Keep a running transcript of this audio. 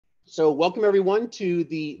So welcome everyone to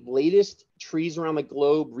the latest Trees Around the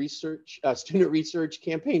Globe student research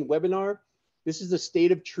campaign webinar. This is the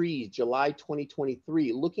State of Trees, July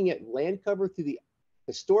 2023, looking at land cover through the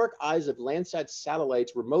historic eyes of Landsat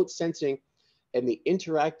satellites, remote sensing, and the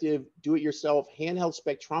interactive do-it-yourself handheld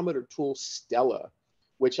spectrometer tool, STELLA,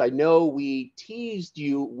 which I know we teased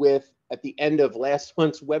you with at the end of last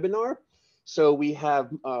month's webinar. So we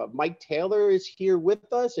have Mike Taylor is here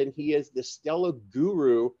with us, and he is the STELLA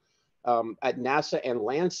guru at NASA and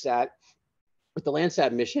Landsat with the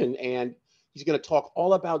Landsat mission, and he's going to talk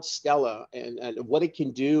all about STELLA and what it can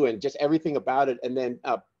do and just everything about it. And then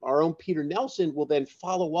our own Peder Nelson will then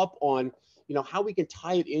follow up on how we can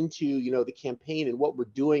tie it into the campaign and what we're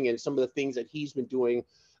doing and some of the things that he's been doing,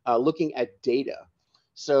 looking at data.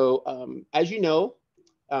 So as you know,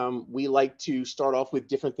 we like to start off with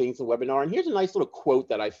different things in the webinar. And here's a nice little quote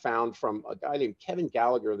that I found from a guy named Kevin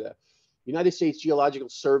Gallagher, the United States Geological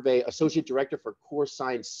Survey Associate Director for Core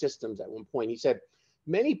Science Systems at one point. He said,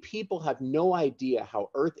 "Many people have no idea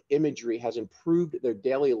how Earth imagery has improved their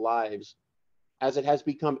daily lives as it has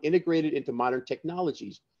become integrated into modern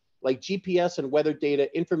technologies. Like GPS and weather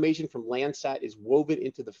data, information from Landsat is woven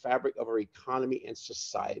into the fabric of our economy and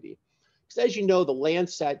society." Because as you know, the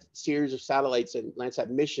Landsat series of satellites and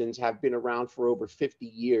Landsat missions have been around for over 50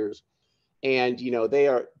 years. And they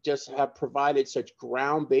have provided such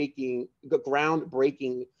groundbreaking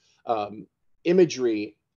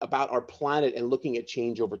imagery about our planet and looking at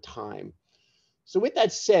change over time. So with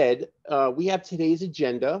that said, we have today's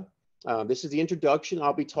agenda. This is the introduction.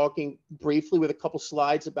 I'll be talking briefly with a couple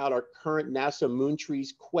slides about our current NASA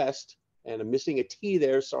Moontrees quest, and I'm missing a T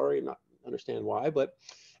there. Sorry, not understand why.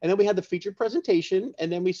 And then we had the featured presentation,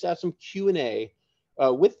 and then we have some Q&A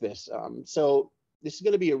with this. So this is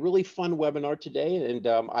going to be a really fun webinar today, and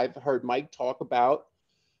I've heard Mike talk about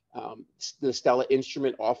the STELLA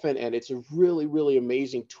instrument often, and it's a really, really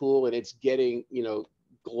amazing tool, and it's getting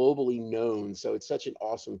globally known. So it's such an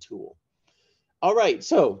awesome tool. All right,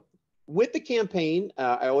 so with the campaign,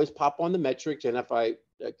 I always pop on the metrics, and if I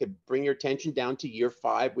could bring your attention down to year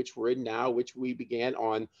 5, which we're in now, which we began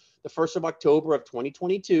on the 1st of October of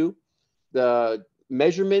 2022, the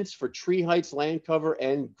measurements for tree heights, land cover,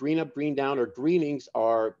 and green up, green down, or greenings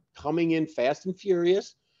are coming in fast and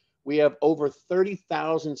furious. We have over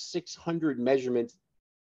 30,600 measurements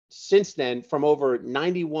since then from over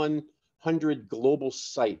 9,100 global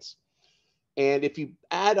sites. And if you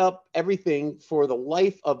add up everything for the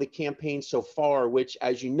life of the campaign so far, which,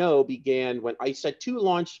 as you know, began when ICET-2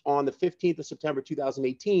 launched on the 15th of September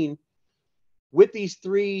 2018, with these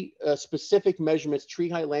 3 specific measurements, tree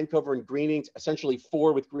height, land cover, and greenings, essentially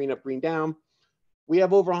 4 with green up, green down, we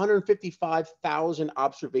have over 155,000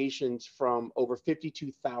 observations from over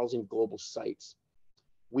 52,000 global sites.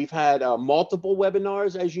 We've had multiple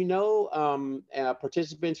webinars, as you know,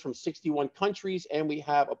 participants from 61 countries, and we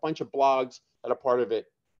have a bunch of blogs that are part of it.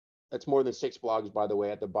 That's more than 6 blogs, by the way,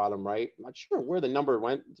 at the bottom right. I'm not sure where the number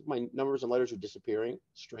went. My numbers and letters are disappearing.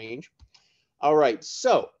 Strange. All right,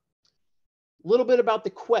 so a little bit about the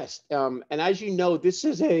quest. And as you know, this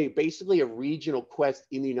is basically a regional quest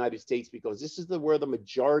in the United States, because this is where the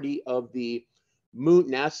majority of the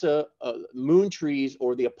NASA Moontrees,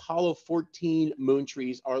 or the Apollo 14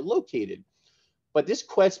 Moontrees, are located. But this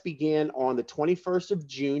quest began on the 21st of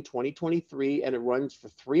June 2023, and it runs for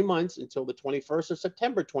 3 months until the 21st of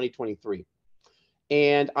September 2023.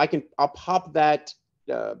 And I'll pop that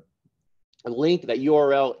link, that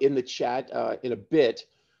URL, in the chat in a bit.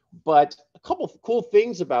 But a couple of cool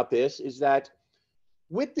things about this is that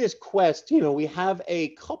with this quest, we have a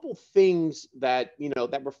couple things that,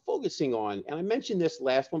 that we're focusing on. And I mentioned this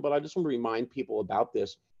last one, but I just want to remind people about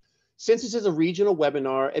this. Since this is a regional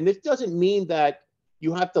webinar, and this doesn't mean that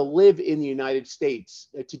you have to live in the United States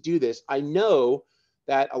to do this. I know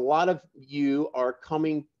that a lot of you are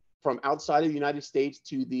coming from outside of the United States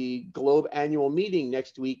to the Globe annual meeting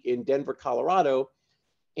next week in Denver, Colorado.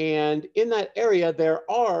 And in that area, there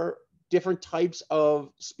are different types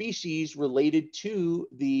of species related to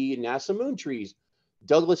the NASA Moontrees: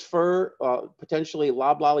 Douglas fir, potentially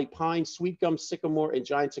loblolly pine, sweet gum, sycamore, and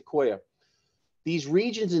giant sequoia. These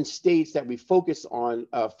regions and states that we focus on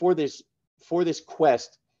for this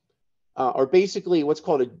quest are basically what's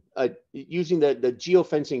called using the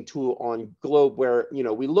geofencing tool on Globe, where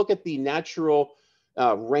we look at the natural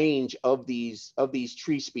range of these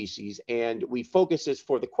tree species, and we focus this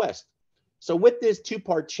for the quest. So with this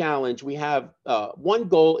 2-part challenge, we have one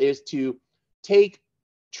goal is to take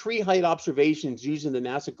tree height observations using the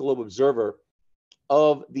NASA Globe Observer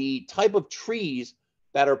of the type of trees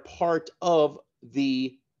that are part of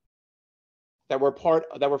the that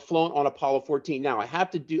were flown on Apollo 14. Now I have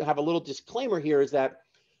a little disclaimer here, is that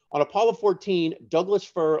on Apollo 14, Douglas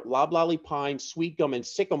fir, loblolly pine, sweet gum, and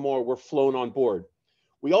sycamore were flown on board.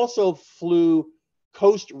 We also flew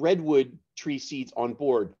coast redwood tree seeds on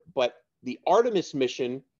board, but the Artemis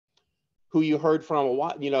mission, who you heard from a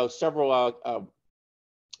while, several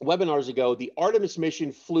webinars ago, the Artemis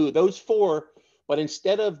mission flew those 4, but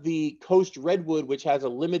instead of the coast redwood, which has a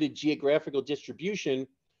limited geographical distribution,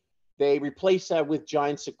 they replaced that with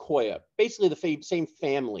giant sequoia, basically the same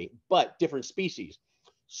family, but different species.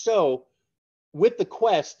 So with the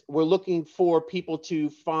quest, we're looking for people to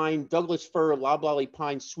find Douglas fir, loblolly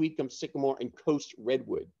pine, sweet gum, sycamore, and coast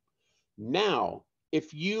redwood. Now,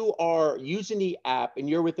 if you are using the app and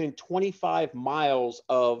you're within 25 miles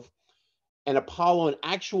of an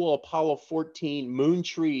actual Apollo 14 moon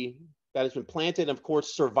tree that has been planted and of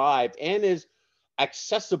course survived and is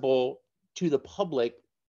accessible to the public,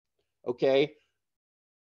 okay,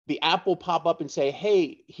 the app will pop up and say,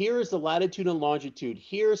 hey, here is the latitude and longitude.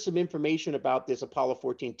 Here's some information about this Apollo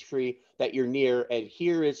 14 tree that you're near. And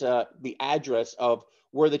here is the address of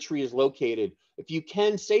where the tree is located. If you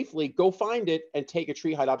can safely, go find it and take a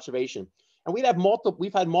tree height observation. And we've had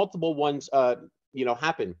multiple ones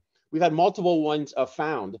happen. We've had multiple ones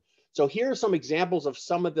found. So here are some examples of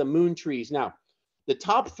some of the moon trees. Now, the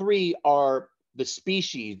top 3 are the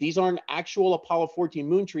species. These aren't actual Apollo 14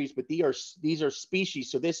 moon trees, but these are species.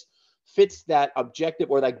 So this fits that objective,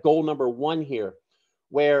 or that goal number 1 here,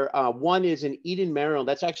 where one is in Eden, Maryland.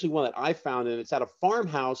 That's actually one that I found, and it's at a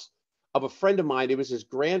farmhouse of a friend of mine. It was his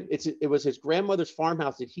grandmother's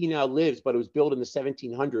farmhouse that he now lives, but it was built in the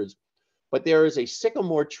 1700s. But there is a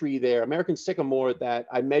sycamore tree there, American sycamore, that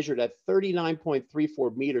I measured at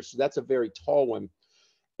 39.34 meters. So that's a very tall one.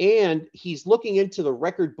 And he's looking into the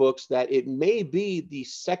record books that it may be the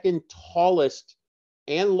 2nd tallest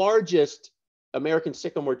and largest American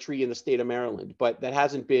sycamore tree in the state of Maryland, but that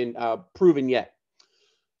hasn't been proven yet.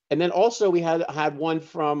 And then also we had one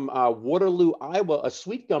from Waterloo, Iowa, a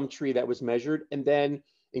sweet gum tree that was measured. And then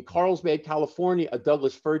in Carlsbad, California, a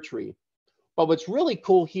Douglas fir tree. But what's really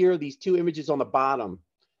cool here, these 2 images on the bottom,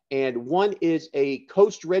 and one is a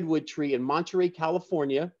coast redwood tree in Monterey,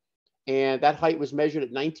 California. And that height was measured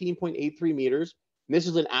at 19.83 meters. And this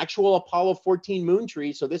is an actual Apollo 14 moon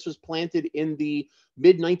tree. So this was planted in the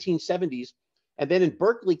mid-1970s. And then in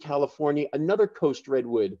Berkeley, California, another coast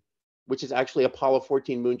redwood, which is actually Apollo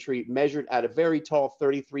 14 moon tree, measured at a very tall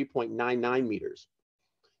 33.99 meters.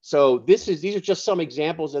 So these are just some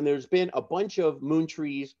examples. And there's been a bunch of moon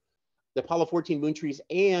trees, the Apollo 14 moon trees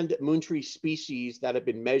and moon tree species that have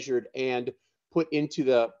been measured and put into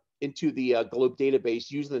the globe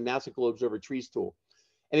database using the NASA Globe Observer Trees tool.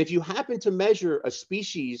 And if you happen to measure a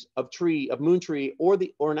species of moon tree,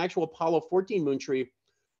 or an actual Apollo 14 moon tree,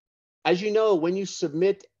 as you know, when you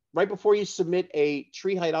submit, right before you submit a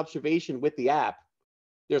tree height observation with the app,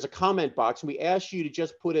 there's a comment box, and we ask you to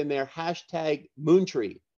just put in there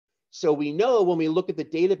 #moontree. So we know when we look at the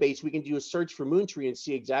database, we can do a search for moon tree and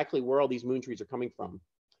see exactly where all these moon trees are coming from.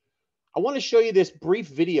 I want to show you this brief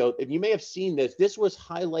video, and you may have seen this. This was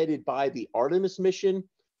highlighted by the Artemis mission,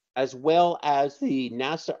 as well as the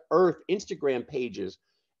NASA Earth Instagram pages.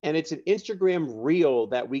 And it's an Instagram reel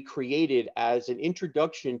that we created as an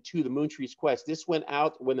introduction to the Moon Trees Quest. This went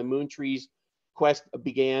out when the Moon Trees Quest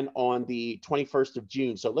began on the 21st of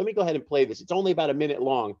June. So let me go ahead and play this. It's only about a minute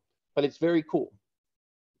long, but it's very cool.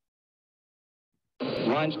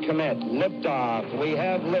 Launch commit, liftoff. We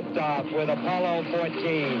have liftoff with Apollo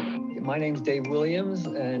 14. My name's Dave Williams,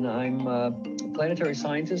 and I'm a planetary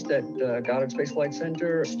scientist at Goddard Space Flight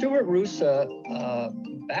Center. Stuart Roosa,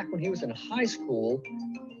 back when he was in high school,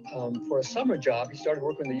 for a summer job, he started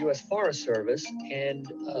working in the U.S. Forest Service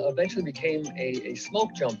and eventually became a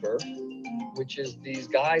smoke jumper, which is these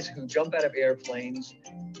guys who jump out of airplanes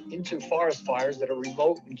into forest fires that are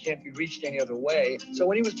remote and can't be reached any other way. So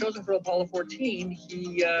when he was chosen for Apollo 14,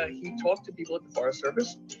 he talked to people at the Forest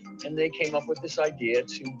Service, and they came up with this idea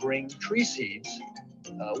to bring tree seeds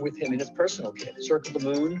with him in his personal kit. Circled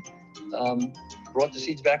the moon, brought the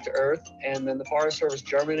seeds back to Earth, and then the Forest Service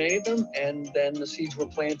germinated them, and then the seeds were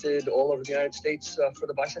planted all over the United States for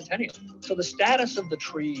the bicentennial. So the status of the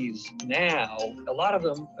trees now, a lot of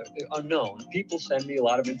them are unknown. People send me a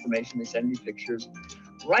lot of information, they send me pictures.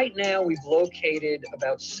 Right now, we've located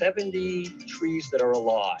about 70 trees that are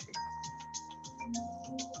alive.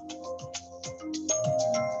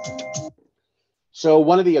 So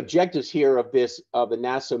one of the objectives here of the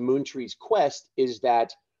NASA Moon Trees Quest is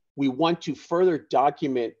that we want to further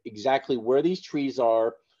document exactly where these trees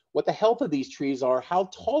are, what the health of these trees are,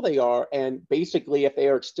 how tall they are, and basically if they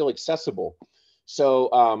are still accessible.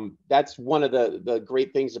 So that's one of the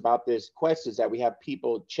great things about this quest, is that we have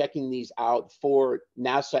people checking these out for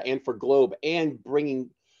NASA and for Globe, and bringing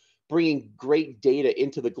great data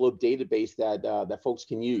into the Globe database that that folks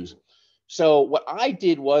can use. So what I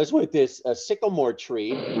did was, with this sycamore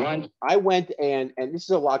tree, I went and this is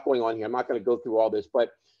a lot going on here. I'm not going to go through all this,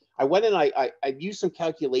 but I went and I used some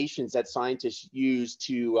calculations that scientists use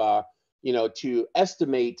to to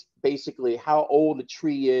estimate basically how old a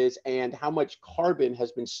tree is and how much carbon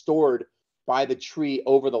has been stored by the tree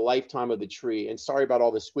over the lifetime of the tree. And sorry about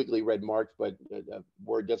all the squiggly red marks, but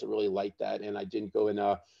Word doesn't really like that, and I didn't go and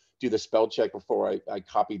do the spell check before I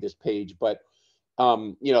copied this page. But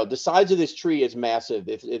the size of this tree is massive.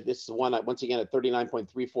 If this is one, once again, at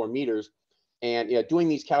 39.34 meters, and doing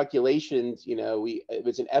these calculations, it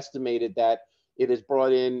was an estimated that it has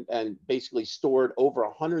brought in and basically stored over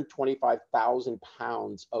 125,000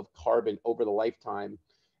 pounds of carbon over the lifetime.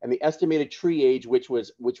 And the estimated tree age, which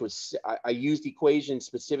was I used equations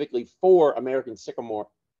specifically for American sycamore,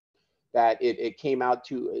 that it came out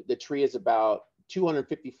to, the tree is about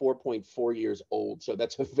 254.4 years old. So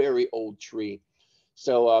that's a very old tree.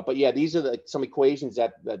 So, but yeah, these are some equations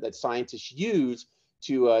that scientists use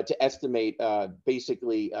to estimate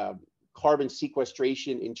basically carbon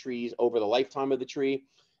sequestration in trees over the lifetime of the tree,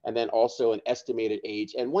 and then also an estimated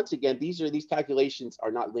age. And once again, these calculations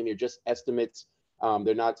are not linear, just estimates.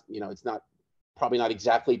 They're not, it's not probably not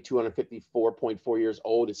exactly 254.4 years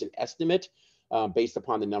old. It's an estimate based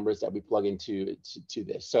upon the numbers that we plug into to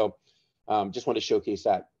this. So just want to showcase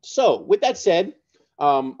that. So with that said,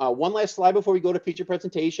 one last slide before we go to feature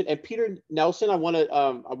presentation. And Peder Nelson, I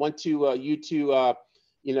want you to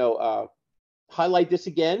highlight this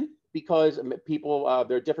again, because people,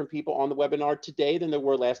 there are different people on the webinar today than there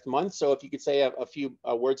were last month. So if you could say a few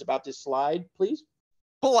words about this slide, please.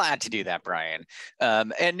 Glad to do that, Brian.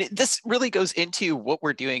 And this really goes into what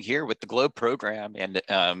we're doing here with the Globe program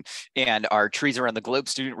and our Trees Around the Globe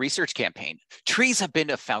student research campaign. Trees have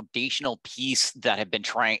been a foundational piece that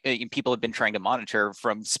people have been trying to monitor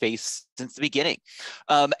from space since the beginning.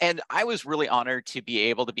 And I was really honored to be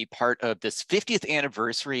able to be part of this 50th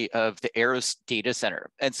anniversary of the EROS Data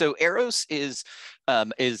Center. And so EROS is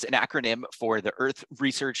an acronym for the Earth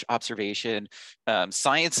Research Observation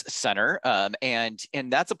Science Center. And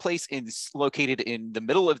that's a place located in the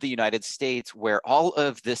middle of the United States, where all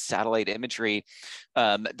of this satellite imagery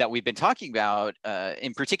that we've been talking about,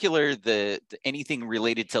 in particular, anything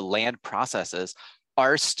related to land processes,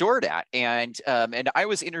 are stored at. And I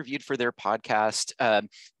was interviewed for their podcast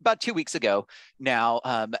about 2 weeks ago now,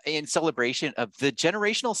 in celebration of the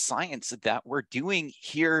generational science that we're doing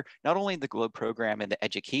here, not only in the Globe program and the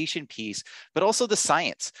education piece, but also the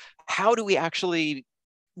science. How do we actually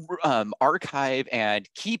archive and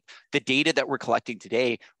keep the data that we're collecting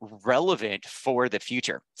today relevant for the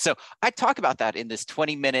future? So I talk about that in this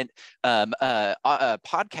 20-minute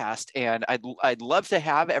podcast, and I'd love to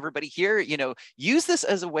have everybody here, use this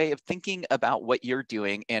as a way of thinking about what you're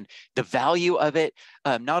doing and the value of it,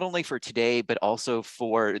 not only for today, but also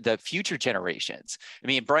for the future generations. I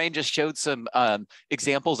mean, Brian just showed some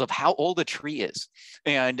examples of how old a tree is,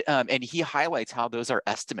 and he highlights how those are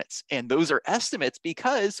estimates, and those are estimates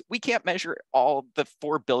because we can't measure all the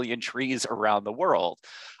 4 billion trees around the world.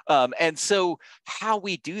 And so how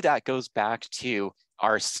we do that goes back to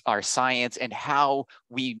our science and how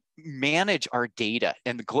we manage our data.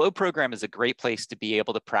 And the Globe program is a great place to be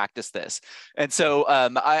able to practice this. And so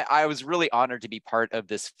I was really honored to be part of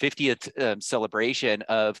this 50th celebration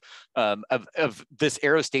of this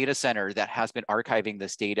EROS data center that has been archiving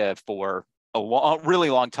this data for a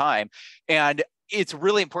really long time. And it's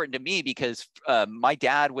really important to me because my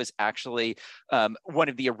dad was actually one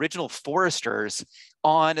of the original foresters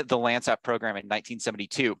on the Landsat program in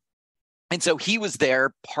 1972. And so he was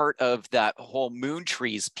there, part of that whole moon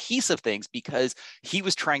trees piece of things, because he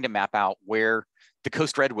was trying to map out where the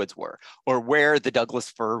coast redwoods were, or where the Douglas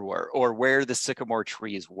fir were, or where the sycamore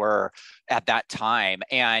trees were at that time.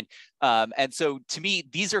 And so to me,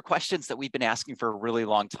 these are questions that we've been asking for a really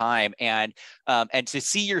long time. And to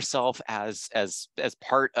see yourself as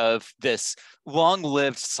part of this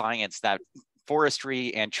long-lived science that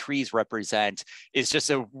forestry and trees represent is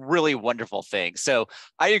just a really wonderful thing. So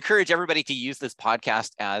I encourage everybody to use this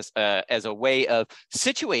podcast as a way of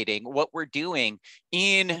situating what we're doing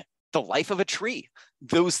in the life of a tree.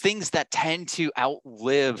 those things that tend to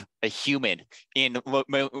outlive a human in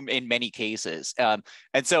many cases. And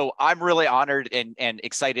so I'm really honored and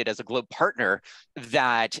excited as a Globe partner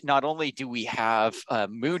that not only do we have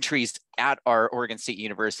moon trees at our Oregon State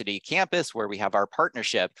University campus where we have our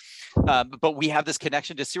partnership, but we have this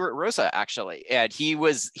connection to Stuart Rosa, actually. And he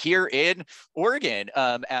was here in Oregon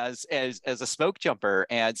as a smoke jumper.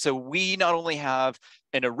 And so we not only have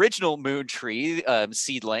an original moon tree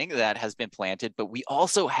seedling that has been planted, but we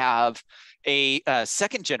also have a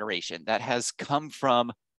second generation that has come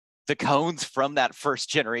from the cones from that first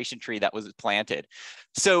generation tree that was planted.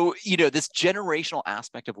 So, you know, this generational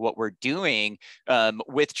aspect of what we're doing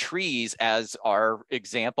with trees as our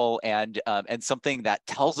example and something that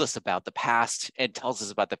tells us about the past and tells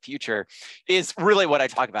us about the future is really what I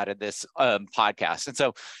talk about in this podcast. And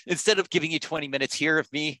so instead of giving you 20 minutes here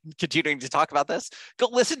of me continuing to talk about this, go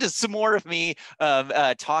listen to some more of me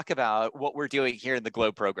talk about what we're doing here in the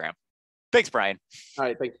Globe program. Thanks, Brian. All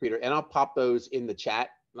right, thanks, Peter. And I'll pop those in the chat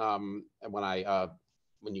and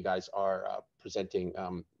when you guys are presenting.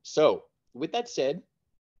 So with that said,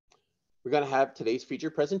 we're going to have today's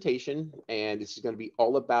featured presentation, and this is going to be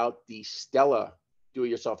all about the STELLA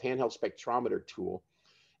do-it-yourself handheld spectrometer tool.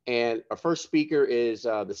 And our first speaker is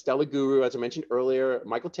the STELLA guru, as I mentioned earlier,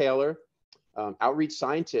 Michael Taylor, outreach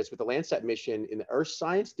scientist with the Landsat mission in the Earth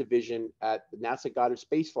Science Division at the NASA Goddard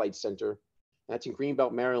Space Flight Center. That's in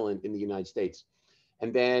Greenbelt, Maryland, in the United States.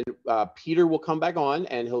 And then Peter will come back on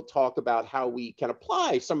and he'll talk about how we can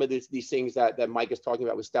apply some of these things that Mike is talking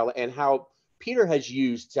about with STELLA, and how Peter has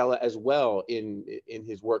used STELLA as well in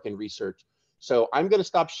his work and research. So I'm going to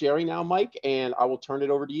stop sharing now, Mike, and I will turn it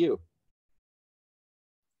over to you.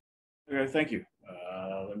 Okay, thank you.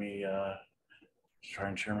 Let me try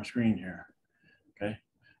and share my screen here. Okay,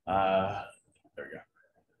 there we go.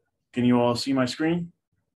 Can you all see my screen?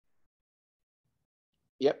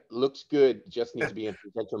 Yep, looks good. Just needs to be in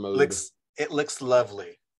presenter mode. It looks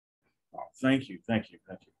lovely. Oh, thank you.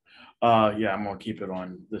 Yeah, I'm gonna keep it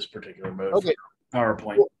on this particular mode. Okay. For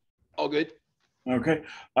PowerPoint. All good. Okay.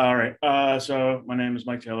 All right. So my name is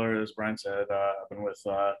Mike Taylor, as Brian said. I've been with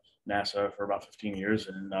NASA for about 15 years,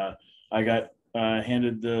 and I got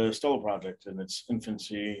handed the STELLA project in its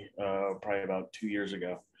infancy probably about 2 years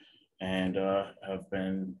ago, and have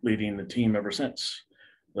been leading the team ever since.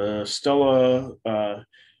 The STELLA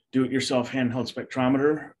do-it-yourself handheld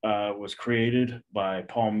spectrometer was created by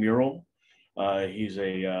Paul Murrell. He's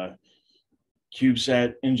a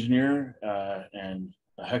CubeSat engineer and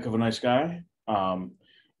a heck of a nice guy.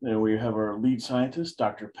 Then we have our lead scientist,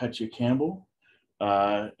 Dr. Petya Campbell,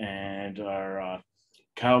 and our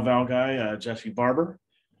cow valve guy, Jesse Barber,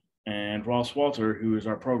 and Ross Walter, who is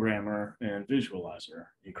our programmer and visualizer.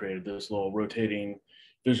 He created this little rotating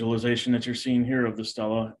visualization that you're seeing here of the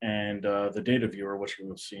STELLA and the data viewer, which we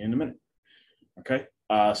will see in a minute. Okay,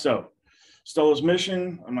 so STELLA's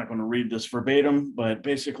mission, I'm not going to read this verbatim, but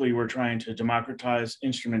basically we're trying to democratize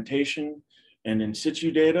instrumentation and in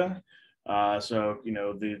situ data. So, you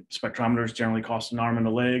know, the spectrometers generally cost an arm and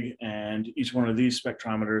a leg, and each one of these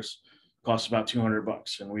spectrometers costs about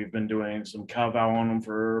 $200. And we've been doing some cow valve on them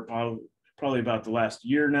for probably about the last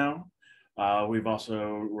year now. We're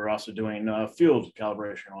also doing field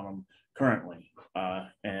calibration on them currently,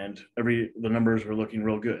 and the numbers are looking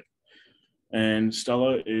real good. And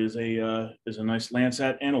STELLA is a nice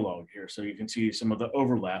Landsat analog here, so you can see some of the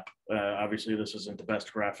overlap. Obviously, this isn't the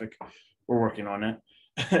best graphic. We're working on it.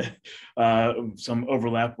 Some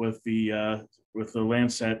overlap with the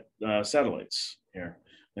Landsat satellites here,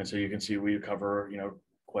 and so you can see we cover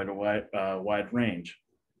quite a wide range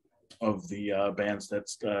of the bands that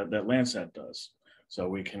Landsat does. So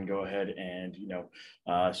we can go ahead and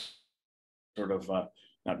sort of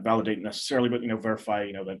not validate necessarily, but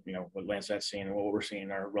verify that what Landsat's seeing and what we're seeing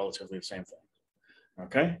are relatively the same thing.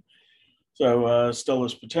 Okay, so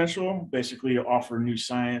STELLA's potential, basically offer new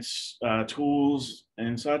science tools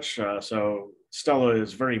and such. So STELLA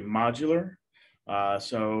is very modular.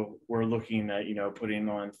 So we're looking at putting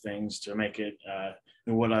on things to make it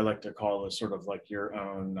what I like to call is sort of like your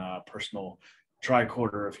own personal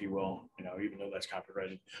tricorder, if you will, even though that's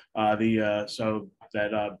copyrighted. So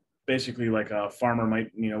that basically like a farmer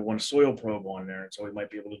might want a soil probe on there, so we might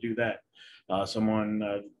be able to do that.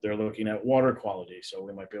 They're looking at water quality, so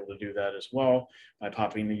we might be able to do that as well by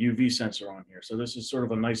popping the UV sensor on here. So this is sort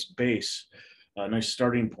of a nice base, a nice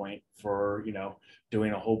starting point for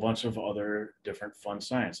doing a whole bunch of other different fun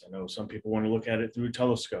science. I know some people want to look at it through a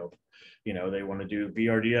telescope. They want to do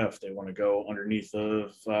BRDF, they want to go underneath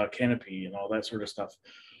of canopy and all that sort of stuff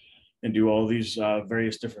and do all these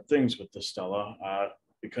various different things with the STELLA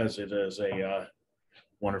because it is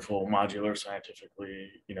wonderful, modular, scientifically,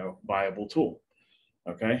 viable tool.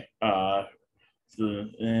 Okay.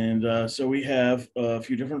 So we have a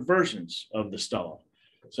few different versions of the STELLA.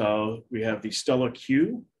 So we have the STELLA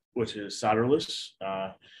Q, which is solderless.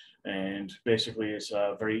 And basically it's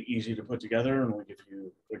very easy to put together, and we give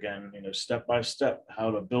you, again, step by step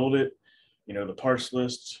how to build it, the parts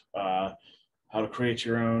list, how to create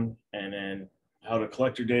your own, and then how to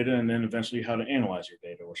collect your data, and then eventually how to analyze your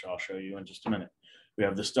data, which I'll show you in just a minute. We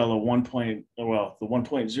have the STELLA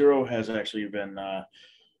 1.0 has actually been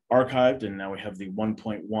archived, and now we have the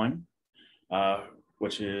 1.1,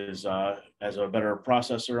 which is has a better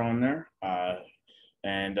processor on there,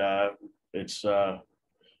 and it's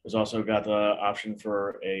also got the option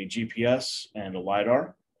for a GPS and a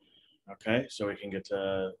LiDAR. Okay, so we can get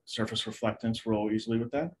to surface reflectance real easily with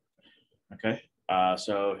that. Okay,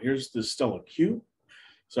 so here's the STELLA Q.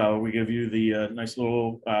 So we give you the nice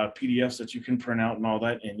little PDFs that you can print out and all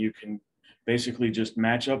that, and you can basically just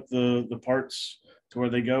match up the parts to where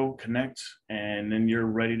they go, connect, and then you're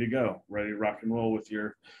ready to go, ready to rock and roll with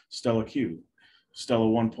your STELLA Q. STELLA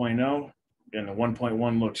 1.0, and the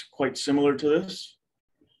 1.1 looks quite similar to this.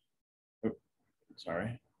 Oh,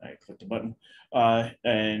 sorry, I clicked the button.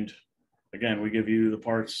 And again, we give you the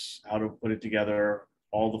parts, how to put it together,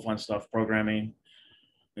 all the fun stuff, programming,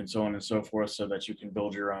 and so on and so forth, so that you can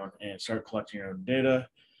build your own and start collecting your own data.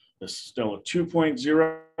 The STELLA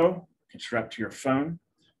 2.0 can strap to your phone.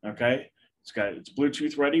 Okay, it's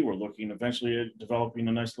Bluetooth ready. We're looking eventually at developing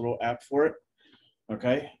a nice little app for it.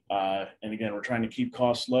 Okay, and again, we're trying to keep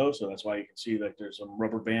costs low, so that's why you can see that there's some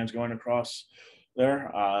rubber bands going across there.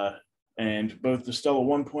 And both the STELLA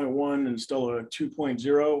 1.1 and STELLA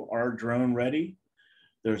 2.0 are drone ready.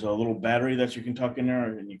 There's a little battery that you can tuck in there,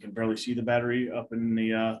 and you can barely see the battery up in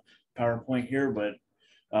the PowerPoint here, but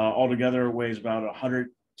altogether it weighs about 100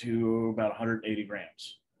 to about 180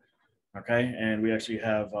 grams. Okay, and we actually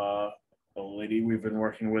have a lady we've been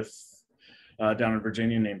working with down in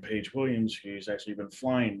Virginia named Paige Williams. She's actually been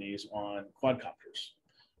flying these on quadcopters,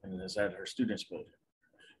 and is at her students'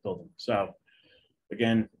 building. So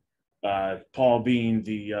again, Paul, being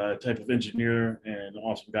the type of engineer and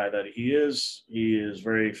awesome guy that he is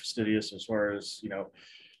very fastidious as far as,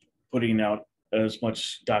 putting out as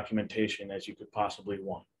much documentation as you could possibly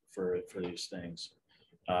want for these things.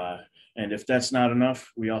 And if that's not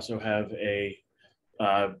enough, we also have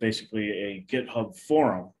basically a GitHub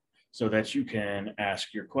forum so that you can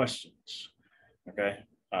ask your questions. Okay,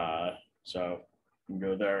 so you can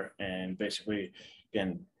go there and basically,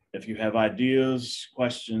 again, if you have ideas,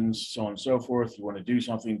 questions, so on and so forth, you want to do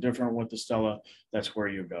something different with the STELLA, that's where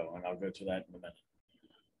you go. And I'll go to that in a minute.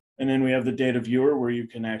 And then we have the data viewer, where you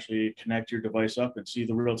can actually connect your device up and see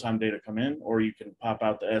the real-time data come in, or you can pop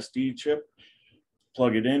out the SD chip,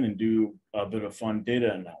 plug it in, and do a bit of fun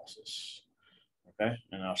data analysis. Okay,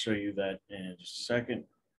 and I'll show you that in just a second.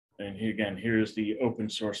 And here, again, here's the open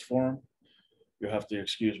source forum. You'll have to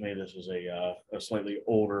excuse me, this is a slightly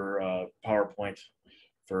older PowerPoint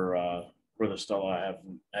for the STELLA. I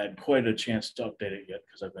haven't had quite a chance to update it yet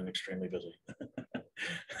because I've been extremely busy.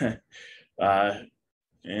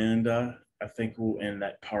 And I think we'll end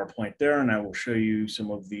that PowerPoint there, and I will show you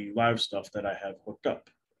some of the live stuff that I have hooked up.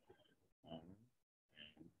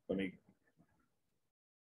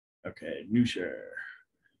 Okay, new share.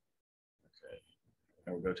 Okay,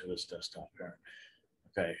 and we'll go to this desktop here.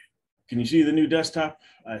 Okay, can you see the new desktop?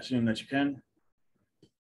 I assume that you can.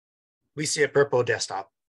 We see a purple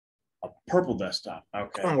desktop. A purple desktop.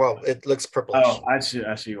 Okay. Oh, well, it looks purplish. Oh, I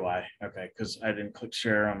see why. Okay, because I didn't click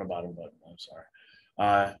share on the bottom button. I'm sorry.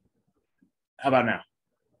 How about now?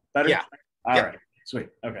 Better? Yeah. All right. Sweet.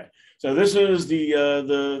 Okay. So this is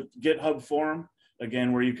the GitHub forum,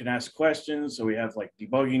 again, where you can ask questions. So we have like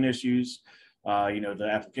debugging issues, the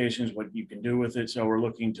applications, what you can do with it. So we're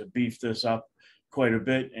looking to beef this up quite a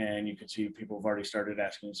bit, and you can see people have already started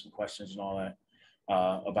asking some questions and all that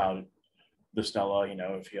about the STELLA.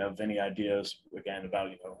 If you have any ideas, again, about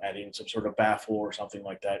adding some sort of baffle or something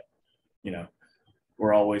like that,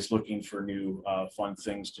 we're always looking for new fun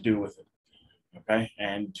things to do with it. Okay,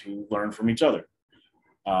 and to learn from each other.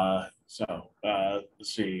 Let's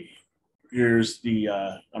see. Here's the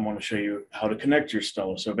I'm going to show you how to connect your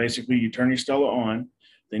STELLA. So basically, you turn your STELLA on,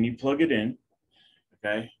 then you plug it in.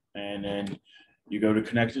 Okay, and then you go to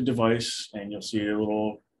connect a device, and you'll see a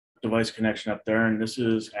little device connection up there. And this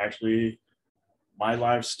is actually my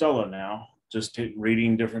live STELLA now, just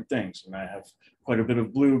reading different things. And I have quite a bit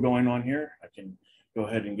of blue going on here. I can go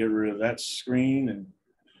ahead and get rid of that screen and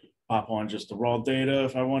pop on just the raw data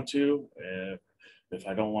if I want to. If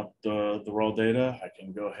I don't want the raw data, I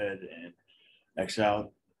can go ahead and X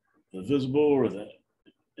out the visible or the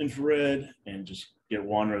infrared and just get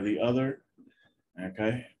one or the other.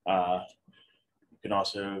 Okay. You can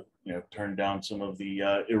also, turn down some of the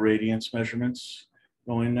irradiance measurements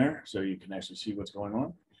going there, so you can actually see what's going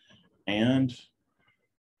on. And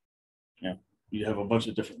you have a bunch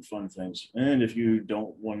of different fun things. And if you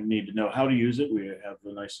don't need to know how to use it, we have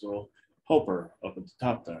the nice little helper up at the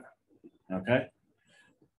top there. Okay.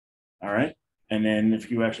 All right. And then if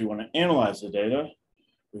you actually want to analyze the data,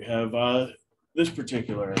 we have this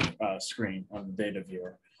particular screen on the data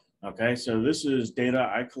viewer. Okay. So this is data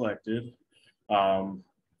I collected.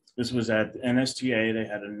 This was at NSTA. They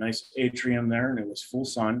had a nice atrium there and it was full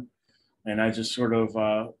sun. And I just sort of,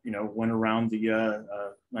 went around the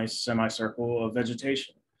nice semicircle of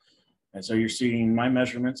vegetation. And so you're seeing my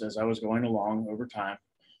measurements as I was going along over time,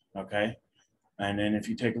 okay? And then if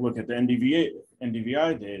you take a look at the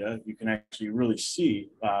NDVI data, you can actually really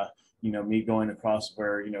see, me going across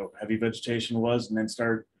where, heavy vegetation was, and then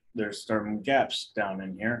there's starting gaps down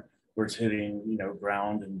in here where it's hitting,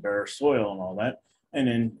 ground and bare soil and all that. And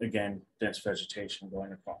then again, dense vegetation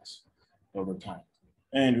going across over time.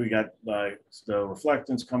 And we got the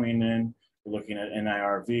reflectance coming in. We're looking at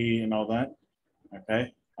NIRV and all that,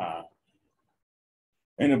 okay?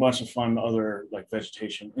 And a bunch of fun other like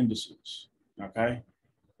vegetation indices, okay?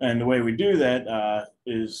 And the way we do that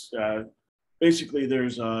is basically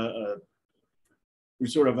there's we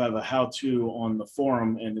sort of have a how-to on the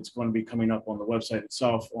forum, and it's going to be coming up on the website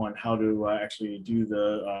itself on how to actually do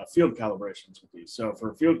the field calibrations with these. So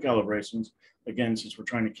for field calibrations, again, since we're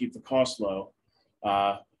trying to keep the cost low,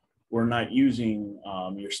 we're not using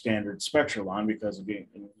your standard spectral line because again,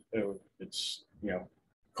 it's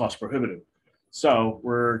cost prohibitive. So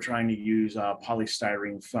we're trying to use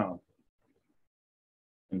polystyrene foam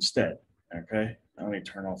instead. Okay, let me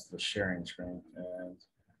turn off the sharing screen and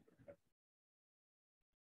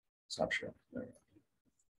stop sharing. There we go.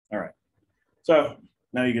 All right, so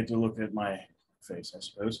now you get to look at my face, I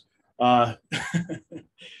suppose.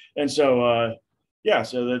 And so yeah,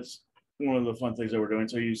 so that's one of the fun things that we're doing.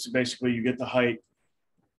 So basically you get the height,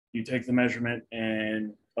 you take the measurement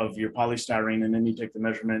and of your polystyrene, and then you take the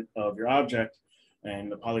measurement of your object, and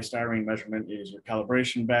the polystyrene measurement is your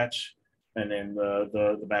calibration batch, and then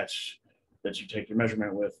the batch that you take your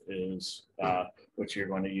measurement with is what you're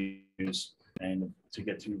going to use and to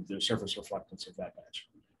get to the surface reflectance of that batch.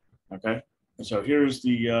 Okay, and so here's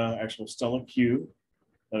the actual STELLA Q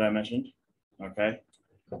that I mentioned. Okay,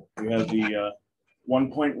 we have the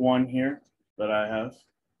 1.1 here that I have,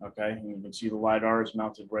 okay, and you can see the LiDAR is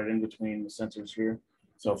mounted right in between the sensors here.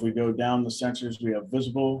 So if we go down the sensors, we have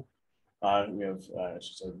visible, we have I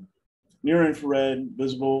should say near infrared,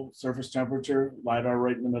 visible, surface temperature, LiDAR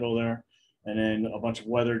right in the middle there, and then a bunch of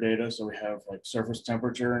weather data. So we have like surface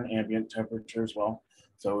temperature and ambient temperature as well.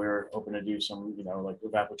 So we're hoping to do some, like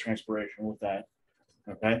evapotranspiration with that,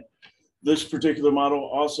 okay. This particular model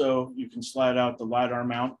also, you can slide out the LiDAR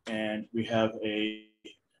mount, and we have a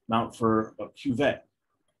mount for a cuvette.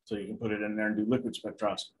 So you can put it in there and do liquid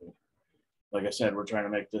spectroscopy. Like I said, we're trying to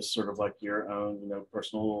make this sort of like your own,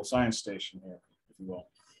 personal little science station here, if you will.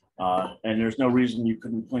 And there's no reason you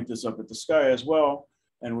couldn't point this up at the sky as well.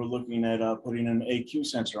 And we're looking at putting an AQ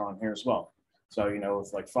sensor on here as well. So,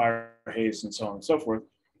 with like fire haze and so on and so forth,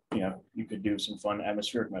 you could do some fun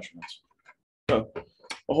atmospheric measurements. So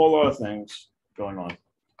a whole lot of things going on.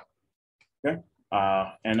 Okay.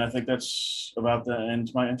 And I think that's about the end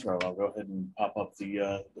of my intro. I'll go ahead and pop up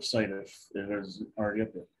the site if it is already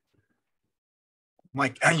up there.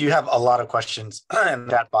 Mike, you have a lot of questions in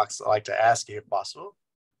the chat box I'd like to ask you if possible.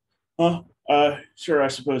 Sure, I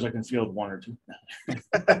suppose I can field one or two.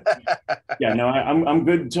 Yeah, no, I'm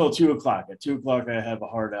good until 2 o'clock. At 2 o'clock, I have a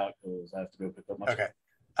hard out because I have to go pick up my. Okay.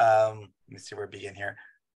 Let me see where to begin here.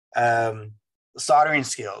 Soldering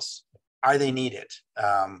skills, are they needed?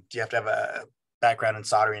 Do you have to have a background in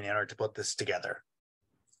soldering in order to put this together?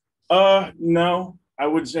 No, I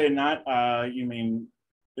would say not.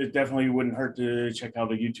 It definitely wouldn't hurt to check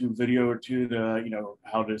out a YouTube video or two to,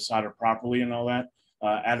 how to solder properly and all that.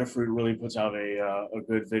 Adafruit really puts out a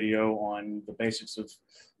good video on the basics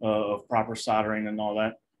of proper soldering and all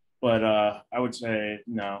that. But I would say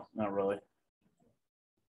no, not really.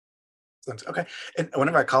 Okay. And one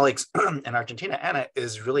of our colleagues in Argentina, Anna,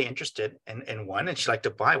 is really interested in one, and she'd like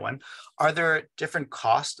to buy one. Are there different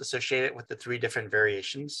costs associated with the 3 different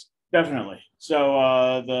variations? Definitely.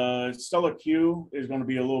 So the STELLA Q is going to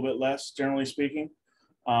be a little bit less, generally speaking.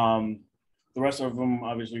 The rest of them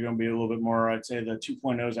obviously going to be a little bit more. I'd say the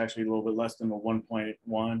 2.0 is actually a little bit less than the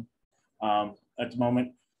 1.1 at the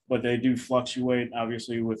moment, but they do fluctuate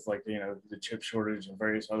obviously with like, the chip shortage and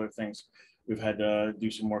various other things. we've had to do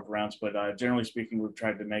some workarounds, but generally speaking, we've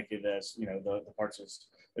tried to make it as, the parts as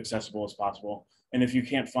accessible as possible. And if you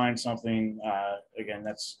can't find something, again,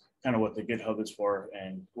 that's kind of what the GitHub is for,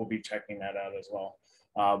 and we'll be checking that out as well.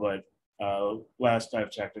 But last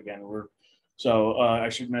I've checked, again, I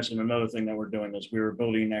should mention another thing that we're doing is we were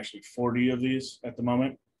building actually 40 of these at the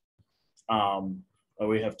moment.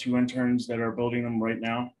 We have 2 interns that are building them right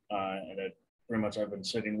now, and that pretty much I've been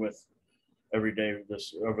sitting with every day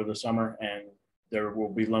over the summer, and there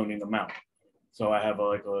will be loaning them out. So I have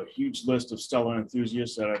a huge list of STELLA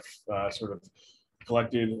enthusiasts that I've sort of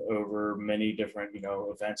collected over many different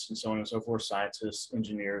events and so on and so forth, scientists,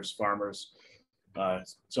 engineers, farmers,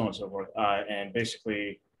 so on and so forth. And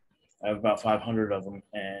basically I have about 500 of them,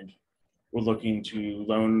 and we're looking to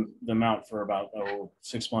loan them out for about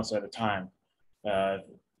 6 months at a time, a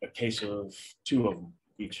case of 2 of them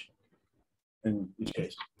each in each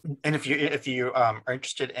case. And if you are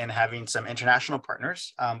interested in having some international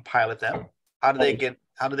partners pilot them, how do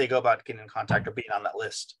they go about getting in contact or being on that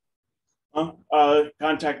list?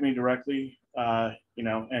 Contact me directly,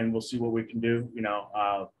 and we'll see what we can do.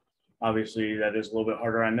 Obviously that is a little bit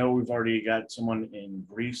harder. I know we've already got someone in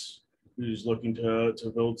Greece who's looking to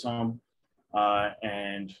build some,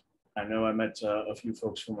 and I know I met a few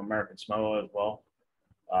folks from American Samoa as well.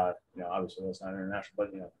 Obviously that's not international,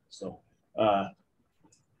 but still.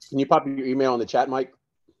 Can you pop your email in the chat, Mike?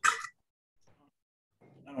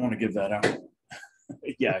 I don't want to give that out.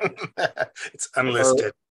 Yeah. It's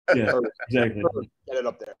unlisted. Yeah, exactly. Get it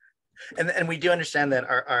up there. And we do understand that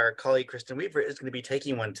our colleague Kristen Weaver is going to be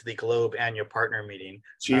taking one to the Globe annual partner meeting.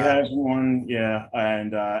 She has one, yeah.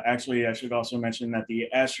 And actually, I should also mention that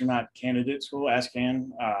the astronaut candidate school,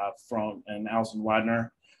 ASCAN, and Alison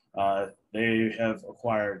Widener, they have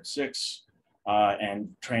acquired 6 and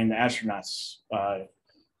trained the astronauts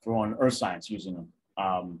on Earth science using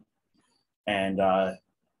them. And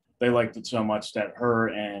they liked it so much that her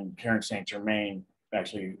and Karen St. Germain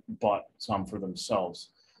actually bought some for themselves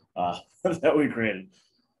that we created.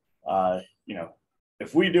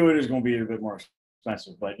 If we do it, it's going to be a bit more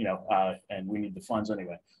expensive, but and we need the funds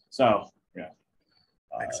anyway. So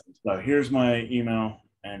so here's my email,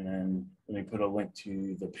 and then let me put a link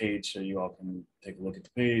to the page so you all can take a look at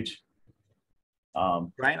the page.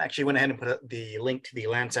 Brian actually went ahead and put the link to the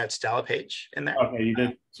Landsat STELLA page in there. Okay, you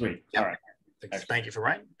did? Sweet. Yep. All right. Thank you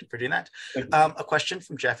for doing that. A question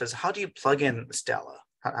from Jeff is, how do you plug in STELLA?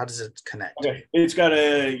 How does it connect? Okay, it's got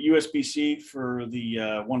a USB-C for the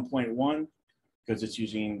 1.1 because it's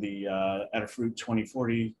using the Adafruit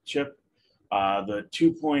 2040 chip. The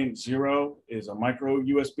 2.0 is a micro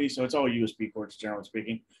USB, so it's all USB ports, generally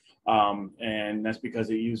speaking. And that's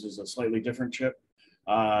because it uses a slightly different chip.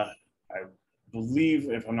 I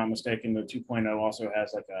believe, if I'm not mistaken, the 2.0 also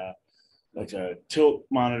has like a tilt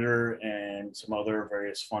monitor and some other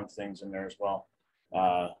various fun things in there as well.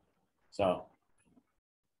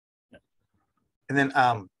 And then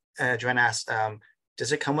Joanne asked,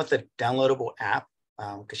 does it come with a downloadable app?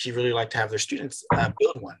 Because she'd really like to have their students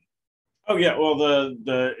build one. Oh yeah, well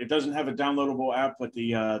it doesn't have a downloadable app, but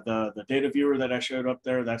the data viewer that I showed up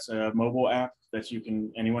there, that's a mobile app that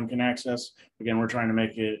anyone can access. Again, we're trying to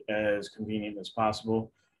make it as convenient as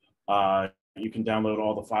possible. You can download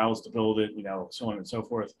all the files to build it, so on and so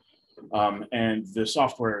forth. And the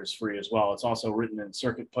software is free as well. It's also written in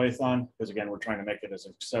Circuit Python because, again, we're trying to make it as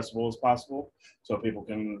accessible as possible so people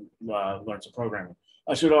can learn some programming.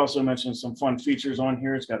 I should also mention some fun features on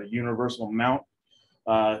here. It's got a universal mount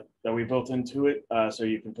that we built into it, so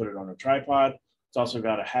you can put it on a tripod. It's also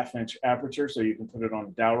got a 1/2-inch aperture, so you can put it on a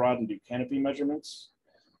dowel rod and do canopy measurements.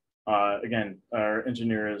 Again, our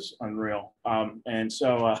engineer is unreal. And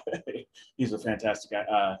so he's a fantastic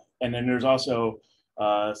guy. And then there's also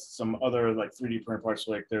some other like 3D print parts.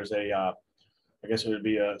 Like there's I guess it would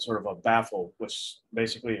be a sort of a baffle, which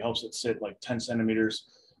basically helps it sit like 10 centimeters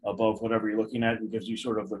above whatever you're looking at and gives you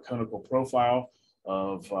sort of the conical profile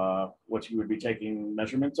of what you would be taking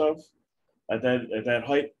measurements of at that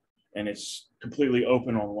height. And it's completely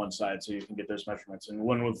open on one side, so you can get those measurements. And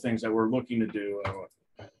one of the things that we're looking to do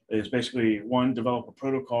is basically, one, develop a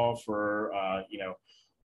protocol for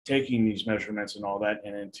taking these measurements and all that,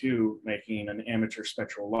 and then 2, making an amateur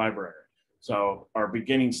spectral library. So our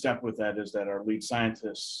beginning step with that is that our lead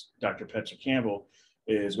scientist, Dr. Petra Campbell,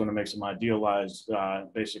 is going to make some idealized,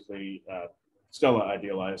 STELLA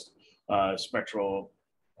idealized spectral,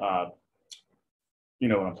 you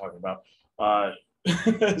know what I'm talking about,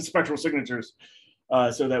 spectral signatures,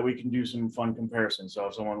 so that we can do some fun comparisons. So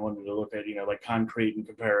if someone wanted to look at, like concrete and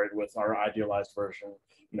compare it with our idealized version,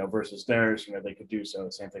 versus theirs, they could do so.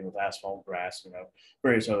 Same thing with asphalt, grass,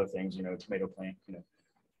 various other things, tomato plant,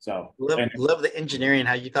 So love the engineering,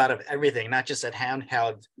 how you thought of everything, not just that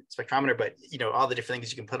handheld spectrometer, but all the different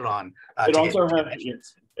things you can put it on.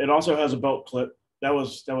 It also has a belt clip. That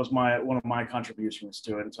was one of my contributions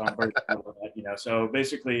to it, and so I'm very proud of that. So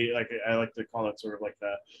basically, like I like to call it sort of like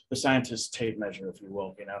the scientist's tape measure, if you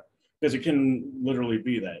will, because it can literally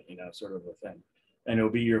be that, sort of a thing, and it'll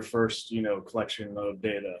be your first, collection of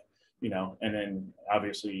data, and then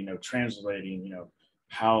obviously, translating,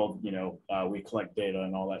 how we collect data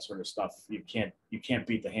and all that sort of stuff. You can't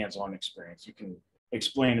beat the hands-on experience. You can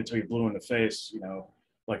explain it till you're blue in the face,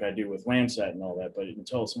 like I do with Landsat and all that, but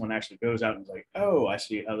until someone actually goes out and is like, oh, I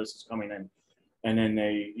see how this is coming in, and then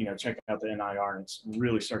they check out the NIR and it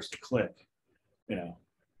really starts to click,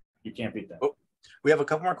 you can't beat that. Oh, we have a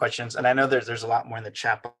couple more questions, and I know there's a lot more in the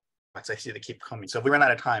chat box. I see they keep coming. So if we run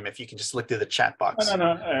out of time, if you can just look through the chat box.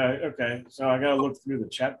 No. Okay. So I got to look through the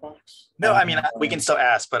chat box. No, I mean, we can still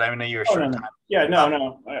ask, but I know you're short of time. Yeah,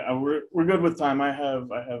 no. We're good with time. I have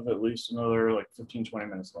at least another like 15, 20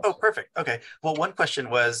 minutes left. Oh, perfect. Okay. Well, one question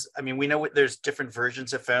was, I mean, we know there's different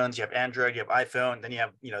versions of phones. You have Android, you have iPhone, then you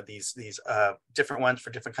have, these different ones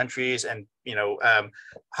for different countries. And,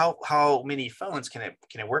 how many phones can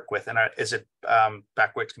it work with? And is it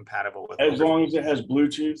backwards compatible with? As long as it has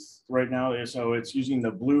Bluetooth right now. So it's using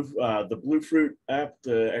the Bluefruit app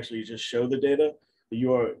to actually just show the data, the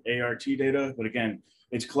ART data. But again,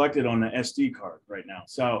 it's collected on the SD card right now.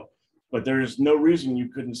 So, but there's no reason you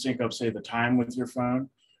couldn't sync up, say, the time with your phone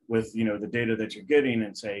with, the data that you're getting,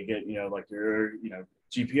 and say, get, like your,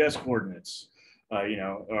 GPS coordinates,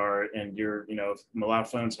 and your, a lot of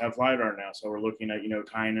phones have LiDAR now. So we're looking at,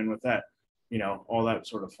 tying in with that, all that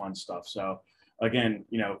sort of fun stuff. So again,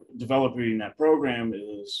 developing that program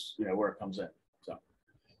is, where it comes in. So.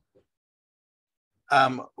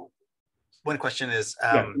 One question is,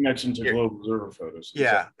 you mentioned to global observer photos.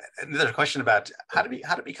 Yeah, and there's a question about how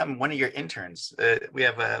to become one of your interns. We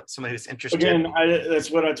have someone who's interested. Again, that's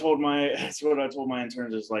what I told my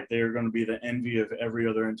interns, is like they're going to be the envy of every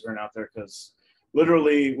other intern out there, because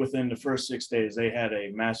literally within the first 6 days they had a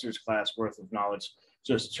master's class worth of knowledge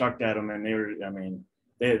just chucked at them, and they're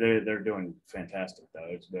doing fantastic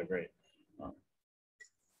though. They're great.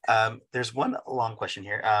 There's one long question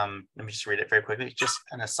here. Let me just read it very quickly. Just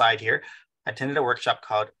an aside here. I attended a workshop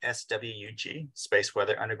called SWUG, Space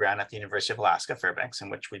Weather Underground, at the University of Alaska, Fairbanks, in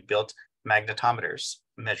which we built magnetometers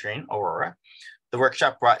measuring aurora. The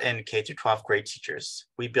workshop brought in K through 12 grade teachers.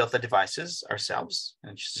 We built the devices ourselves,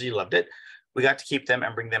 and she loved it. We got to keep them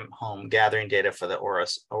and bring them home, gathering data for the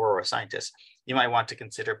aurora scientists. You might want to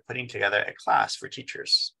consider putting together a class for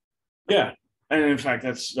teachers. Yeah. And in fact,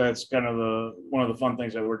 that's kind of one of the fun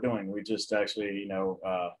things that we're doing. We just actually,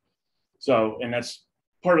 and that's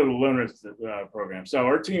part of the learner program. So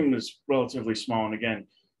our team is relatively small, and again,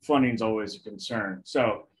 funding is always a concern.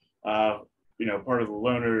 So, part of the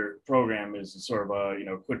loaner program is sort of a,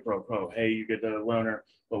 quid pro quo. Hey, you get the loaner,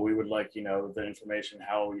 but we would like, the information,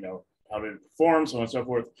 how to perform, so on and so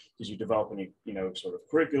forth. Did you develop any, sort of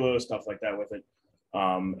curricula, stuff like that with it?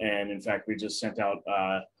 And in fact, we just sent out,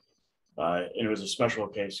 and it was a special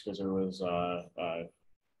case because it was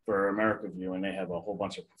for America View, and they have a whole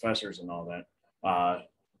bunch of professors and all that.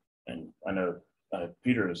 And I know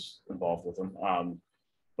Peter is involved with them.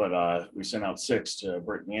 But we sent out 6 to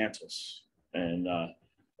Brittany Antis, and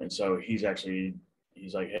so he's like,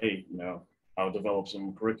 hey, I'll develop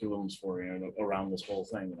some curriculums for you around this whole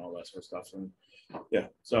thing and all that sort of stuff. And yeah,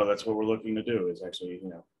 so that's what we're looking to do, is actually,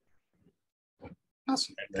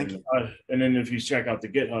 Awesome. Thank you. And then if you check out the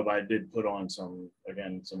GitHub, I did put on some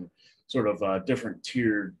sort of different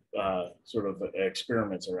tiered sort of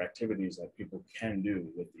experiments or activities that people can do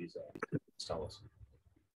with these STELLAs.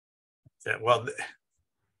 Yeah, well,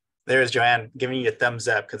 there's Joanne giving you a thumbs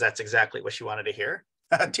up, because that's exactly what she wanted to hear.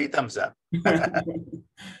 2 thumbs up.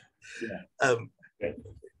 Yeah. Okay.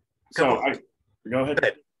 So go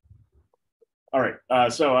ahead. All right.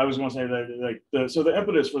 So I was going to say that so the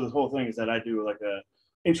impetus for this whole thing is that I do like a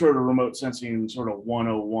intro to remote sensing sort of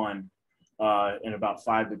 101 in about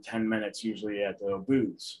 5 to 10 minutes, usually at the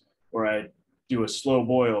booths, where I do a slow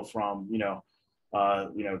boil from,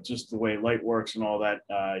 just the way light works and all that,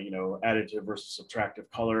 additive versus subtractive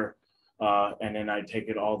color. And then I take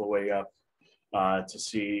it all the way up to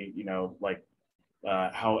see,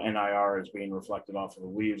 how NIR is being reflected off of the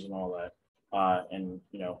leaves and all that. And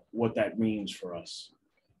what that means for us,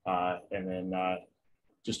 and then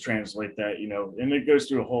just translate that, and it goes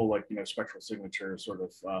through a whole spectral signature sort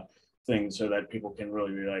of thing, so that people can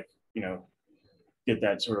really be get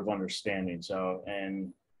that sort of understanding. So,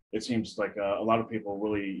 and it seems like a lot of people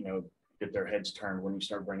really get their heads turned when you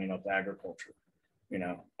start bringing up agriculture,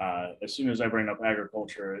 As soon as I bring up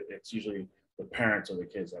agriculture, it's usually the parents of the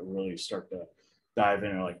kids that really start to dive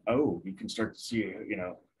in and like, oh, you can start to see,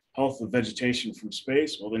 health of vegetation from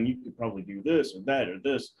space. Well, then you could probably do this or that or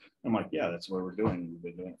this. I'm like, yeah, that's what we're doing. We've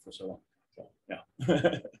been doing it for so long. So,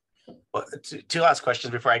 yeah. Well, two last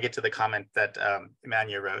questions before I get to the comment that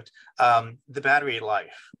Emmanuel wrote. The battery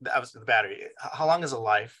life, the battery, how long is a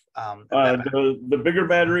life? The bigger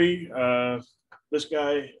battery, this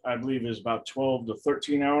guy, I believe, is about 12 to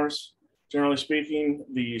 13 hours, generally speaking.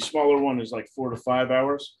 The smaller one is like 4 to 5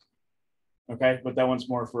 hours. Okay, but that one's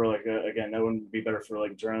more for like, again, that would be better for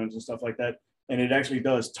like drones and stuff like that. And it actually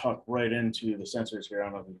does tuck right into the sensors here. I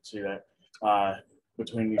don't know if you can see that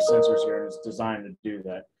between these sensors here. It's designed to do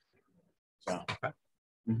that. So. Okay.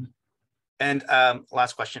 Mm-hmm. And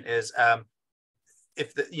last question is,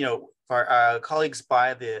 if for our colleagues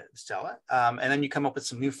buy the STELLA, and then you come up with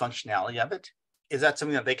some new functionality of it, is that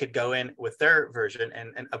something that they could go in with their version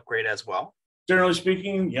and upgrade as well? Generally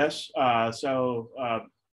speaking, yes.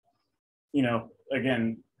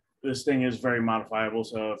 Again, this thing is very modifiable.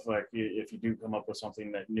 So if you do come up with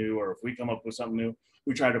something that new, or if we come up with something new,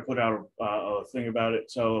 we try to put out a thing about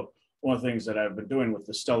it. So one of the things that I've been doing with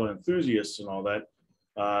the STELLA enthusiasts and all that,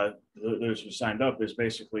 those who signed up, is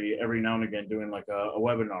basically every now and again doing like a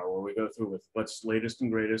webinar where we go through with what's latest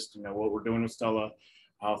and greatest, what we're doing with STELLA,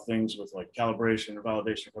 how things with like calibration or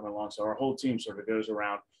validation are coming along. So our whole team sort of goes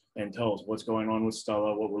around and tells what's going on with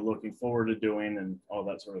STELLA, what we're looking forward to doing, and all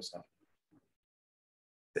that sort of stuff.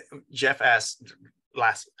 Jeff asked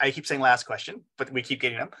I keep saying last question, but we keep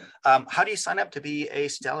getting them. How do you sign up to be a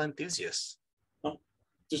STELLA enthusiast?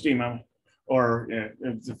 Just email me, or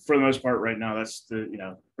for the most part right now, that's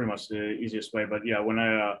the pretty much the easiest way. But yeah, when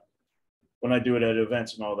I do it at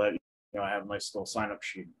events and all that, I have a nice little sign up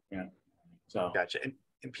sheet. So gotcha.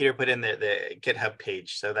 And Peter put in the GitHub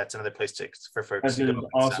page, so that's another place for folks. That is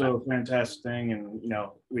also a fantastic thing, and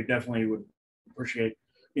we definitely would appreciate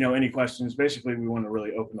any questions. Basically, we want to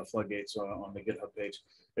really open the floodgates on the GitHub page.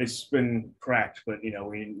 It's been cracked, but we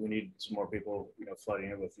need some more people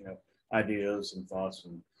flooding it with ideas and thoughts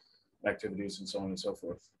and activities and so on and so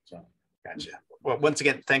forth. So gotcha. Well, once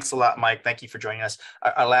again, thanks a lot, Mike. Thank you for joining us.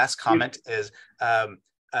 Our last comment is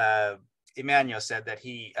Emmanuel said that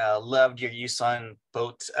he loved your Yusan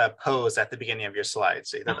boat pose at the beginning of your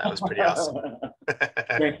slides. So he thought that was pretty awesome.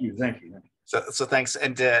 Thank you. So thanks.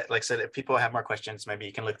 And like I said, if people have more questions, maybe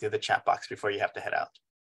you can look through the chat box before you have to head out.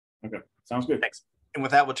 Okay, sounds good. Thanks. And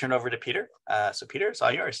with that, we'll turn over to Peter. So Peter, it's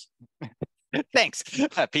all yours. Thanks,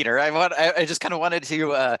 Peter. I just kind of wanted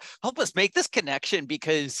to help us make this connection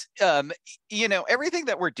because everything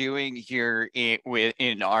that we're doing here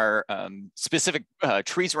in our specific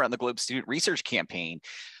Trees Around the Globe student research campaign,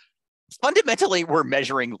 fundamentally we're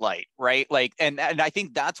measuring light, right? And I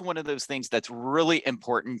think that's one of those things that's really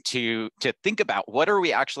important to think about. What are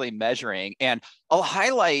we actually measuring? And I'll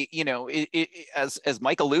highlight, as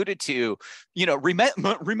Mike alluded to,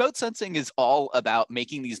 remote sensing is all about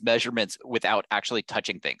making these measurements without actually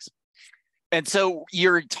touching things. And so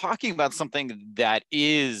you're talking about something that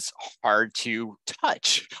is hard to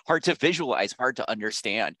touch, hard to visualize, hard to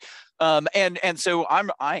understand. And so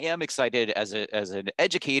I am excited as an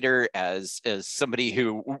educator, as somebody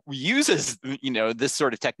who uses this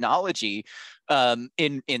sort of technology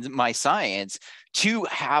in my science, to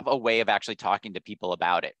have a way of actually talking to people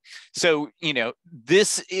about it. So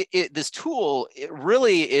this tool, it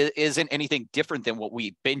really isn't anything different than what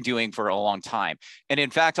we've been doing for a long time. And in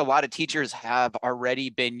fact, a lot of teachers have already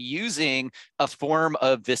been using a form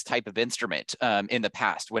of this type of instrument in the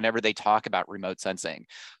past whenever they talk about remote sensing.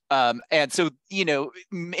 And so,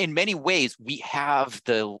 in many ways, we have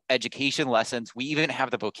the education lessons. We even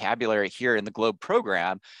have the vocabulary here in the Globe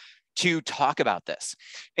program to talk about this.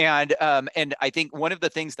 And I think one of the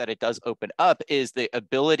things that it does open up is the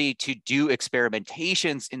ability to do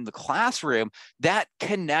experimentations in the classroom that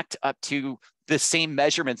connect up to the same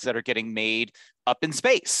measurements that are getting made up in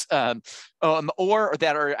space, or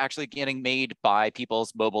that are actually getting made by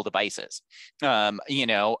people's mobile devices,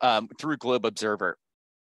 through Globe Observer.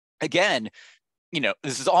 Again,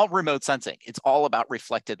 this is all remote sensing. It's all about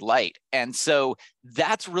reflected light. And so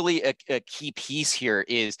that's really a key piece here,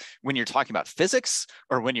 is when you're talking about physics,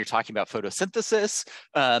 or when you're talking about photosynthesis,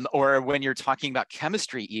 or when you're talking about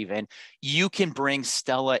chemistry even, you can bring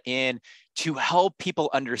STELLA in to help people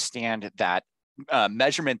understand that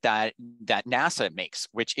measurement that NASA makes,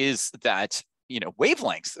 which is that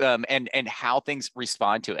wavelengths and how things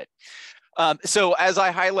respond to it. So as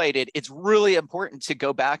I highlighted, it's really important to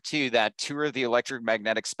go back to that tour of the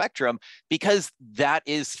electromagnetic spectrum, because that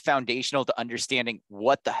is foundational to understanding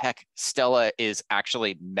what the heck STELLA is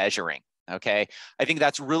actually measuring. Okay, I think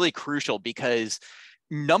that's really crucial because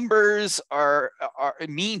numbers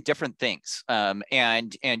mean different things,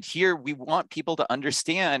 and here we want people to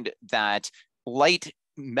understand that light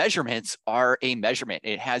measurements are a measurement.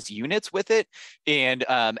 It has units with it, and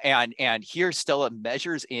here STELLA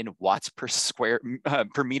measures in watts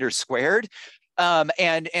per meter squared.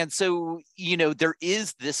 And so, you know, there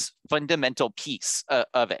is this fundamental piece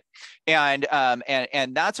of it, and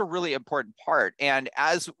that's a really important part. And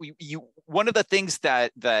as one of the things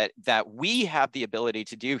that we have the ability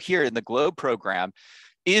to do here in the GLOBE program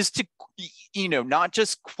is to, you know, not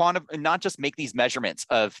just make these measurements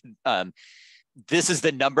of this is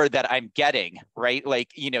the number that I'm getting, right? Like,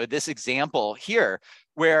 you know, this example here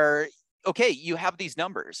where, okay, you have these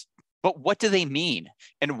numbers, but what do they mean?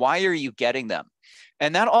 And why are you getting them?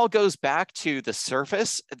 And that all goes back to the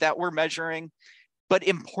surface that we're measuring. But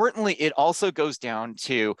importantly, it also goes down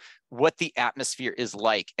to what the atmosphere is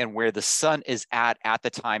like and where the sun is at the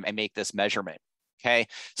time I make this measurement. Okay,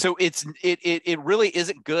 so it really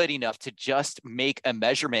isn't good enough to just make a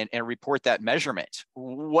measurement and report that measurement.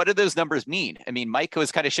 What do those numbers mean? I mean, Mike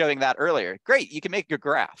was kind of showing that earlier. Great, you can make your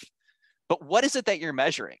graph. But what is it that you're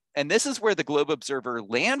measuring? And this is where the Globe Observer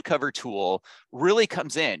land cover tool really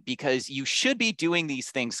comes in, because you should be doing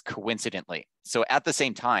these things coincidentally. So at the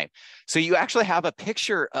same time, so you actually have a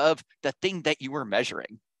picture of the thing that you were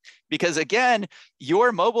measuring. Because again,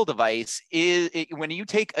 your mobile device when you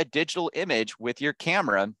take a digital image with your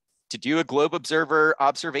camera to do a Globe Observer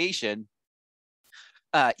observation,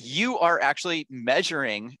 you are actually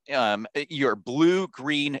measuring your blue,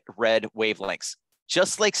 green, red wavelengths,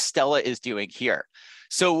 just like STELLA is doing here.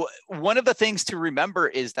 So one of the things to remember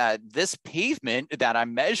is that this pavement that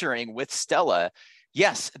I'm measuring with STELLA,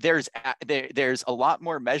 yes, there's a lot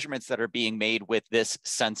more measurements that are being made with this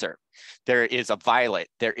sensor. There is a violet,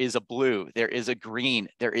 there is a blue, there is a green,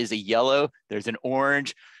 there is a yellow, there's an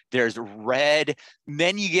orange, there's red. And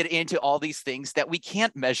then you get into all these things that we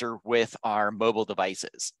can't measure with our mobile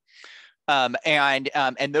devices. And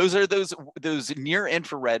those are those near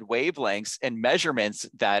infrared wavelengths and measurements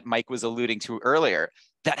that Mike was alluding to earlier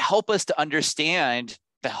that help us to understand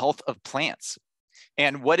the health of plants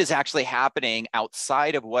and what is actually happening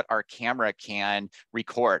outside of what our camera can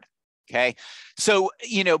record. Okay, so,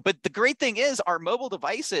 you know, but the great thing is our mobile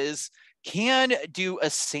devices can do a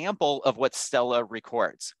sample of what STELLA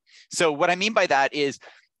records. So what I mean by that is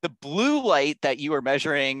the blue light that you are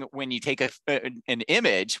measuring when you take an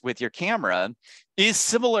image with your camera is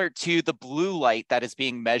similar to the blue light that is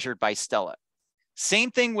being measured by STELLA.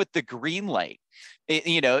 Same thing with the green light,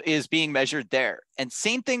 you know, is being measured there. And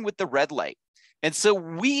same thing with the red light. And so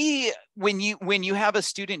when you have a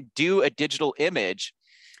student do a digital image,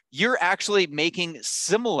 you're actually making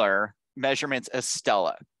similar measurements as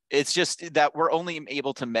STELLA. It's just that we're only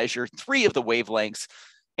able to measure 3 of the wavelengths.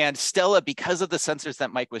 And STELLA, because of the sensors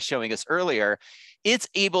that Mike was showing us earlier, it's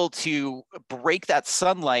able to break that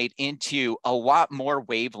sunlight into a lot more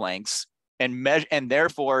wavelengths and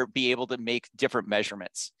therefore be able to make different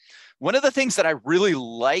measurements. One of the things that I really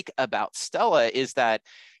like about STELLA is that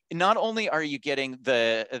not only are you getting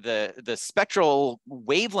the spectral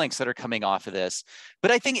wavelengths that are coming off of this,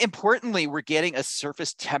 but I think importantly, we're getting a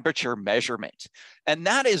surface temperature measurement. And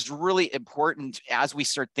that is really important as we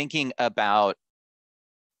start thinking about,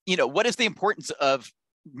 you know, what is the importance of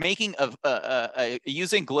making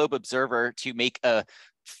using Globe Observer to make a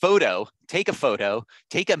photo, take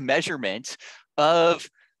a measurement of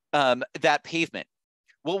that pavement.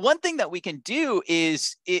 Well, one thing that we can do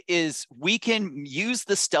is we can use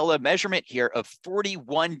the STELLA measurement here of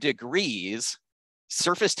 41 degrees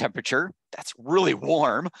surface temperature. That's really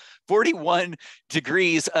warm, 41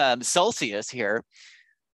 degrees Celsius here.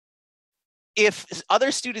 If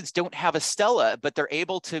other students don't have a STELLA, but they're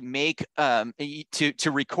able to make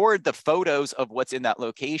to record the photos of what's in that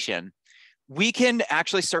location, we can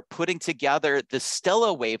actually start putting together the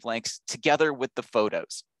STELLA wavelengths together with the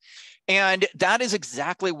photos. And that is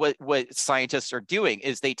exactly what scientists are doing,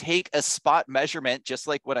 is they take a spot measurement, just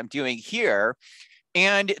like what I'm doing here,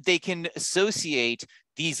 and they can associate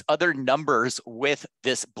these other numbers with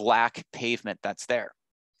this black pavement that's there.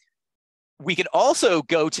 We can also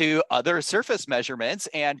go to other surface measurements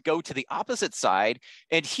and go to the opposite side.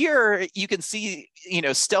 And here you can see, you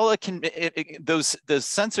know, STELLA can, those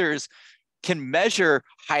sensors can measure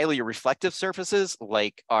highly reflective surfaces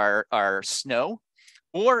like our snow,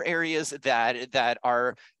 or areas that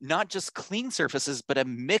are not just clean surfaces, but a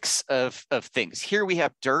mix of things. Here we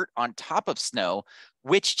have dirt on top of snow,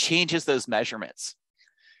 which changes those measurements.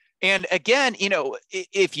 And again, you know,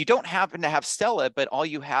 if you don't happen to have STELLA, but all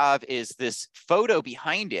you have is this photo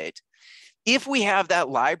behind it, if we have that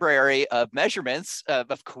library of measurements,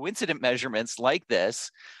 of coincident measurements like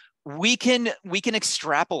this, we can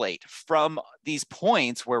extrapolate from these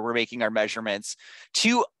points where we're making our measurements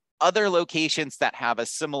to other locations that have a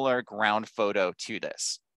similar ground photo to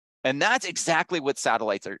this. And that's exactly what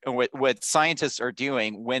satellites are, what scientists are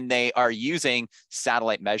doing when they are using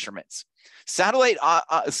satellite measurements.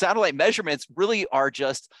 Satellite measurements really are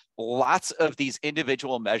just lots of these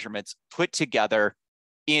individual measurements put together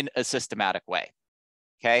in a systematic way.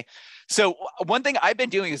 Okay, so one thing I've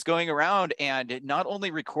been doing is going around and not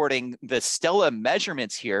only recording the STELLA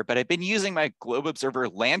measurements here, but I've been using my Globe Observer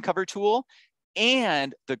land cover tool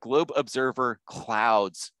and the Globe Observer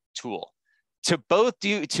clouds tool to both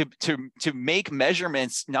do to make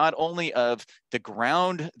measurements not only of the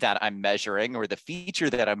ground that I'm measuring or the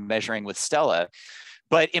feature that I'm measuring with STELLA,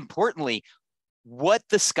 but importantly, what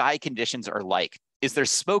the sky conditions are like. Is there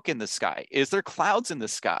smoke in the sky? Is there clouds in the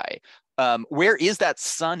sky? Where is that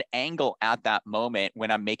sun angle at that moment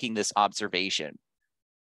when I'm making this observation?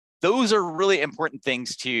 Those are really important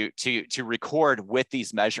things to record with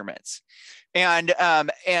these measurements. And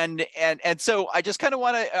so I just kind of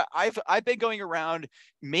want to, I've been going around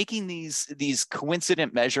making these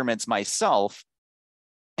coincident measurements myself,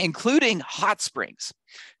 including hot springs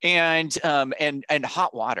and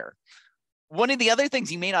hot water. One of the other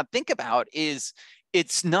things you may not think about is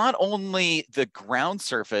it's not only the ground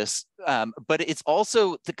surface, but it's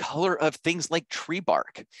also the color of things like tree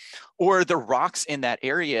bark or the rocks in that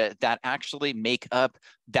area that actually make up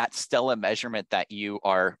that STELLA measurement that you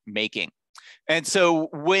are making. And so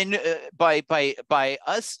when by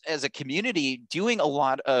us as a community doing a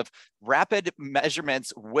lot of rapid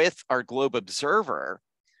measurements with our Globe Observer,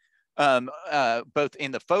 both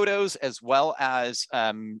in the photos as well as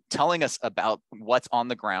telling us about what's on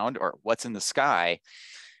the ground or what's in the sky,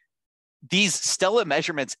 these STELLA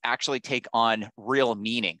measurements actually take on real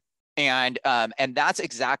meaning. And that's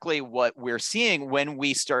exactly what we're seeing when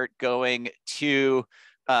we start going to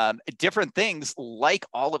different things like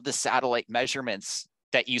all of the satellite measurements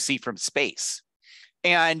that you see from space.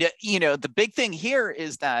 And, you know, the big thing here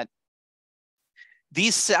is that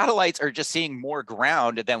these satellites are just seeing more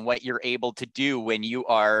ground than what you're able to do when you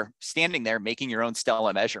are standing there making your own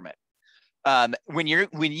STELLA measurement. When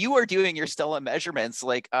you are doing your STELLA measurements,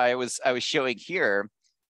 like I was showing here,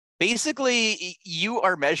 basically you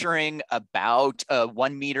are measuring about a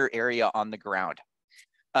 1 meter area on the ground.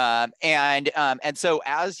 And so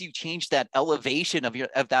as you change that elevation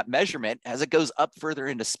of that measurement, as it goes up further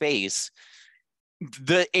into space,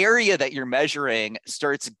 the area that you're measuring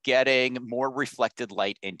starts getting more reflected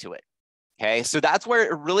light into it. Okay, so that's where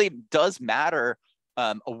it really does matter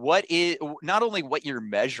what is not only what you're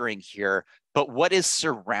measuring here, but what is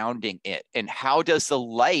surrounding it and how does the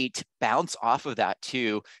light bounce off of that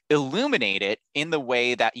to illuminate it in the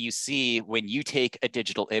way that you see when you take a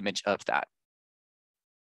digital image of that.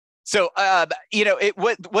 So, you know,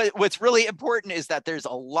 what's really important is that there's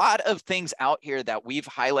a lot of things out here that we've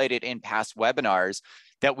highlighted in past webinars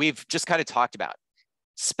that we've just kind of talked about.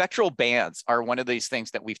 Spectral bands are one of these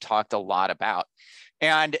things that we've talked a lot about.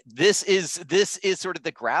 And this is sort of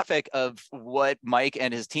the graphic of what Mike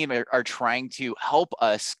and his team are trying to help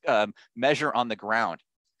us measure on the ground.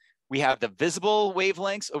 We have the visible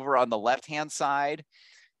wavelengths over on the left-hand side.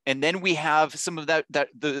 And then we have some of the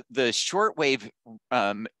shortwave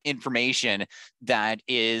information that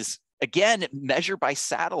is, again, measured by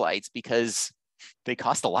satellites because they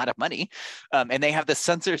cost a lot of money and they have the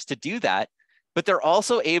sensors to do that, but they're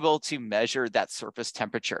also able to measure that surface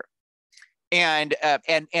temperature. And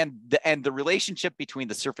the relationship between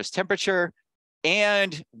the surface temperature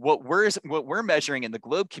and what we're measuring in the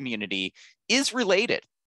globe community is related.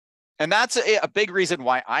 And that's a big reason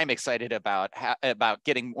why I'm excited about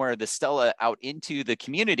getting more of the STELLA out into the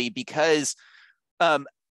community, because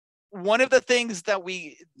one of the things that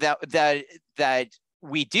we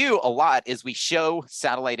do a lot is we show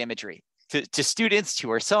satellite imagery to students, to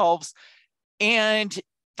ourselves. And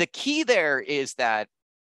the key there is that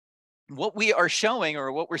what we are showing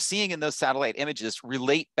or what we're seeing in those satellite images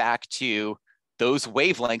relate back to those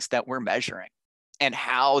wavelengths that we're measuring and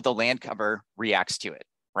how the land cover reacts to it.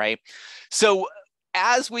 Right. So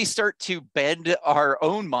as we start to bend our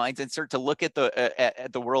own minds and start to look at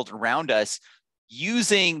the world around us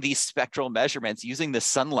using these spectral measurements, using the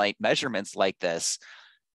sunlight measurements like this,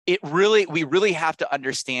 we really have to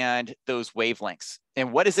understand those wavelengths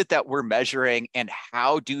and what is it that we're measuring and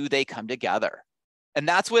how do they come together? And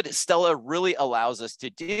that's what STELLA really allows us to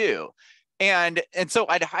do. And so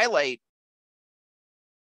I'd highlight,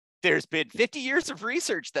 there's been 50 years of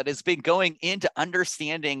research that has been going into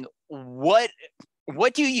understanding what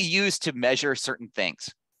what do you use to measure certain things?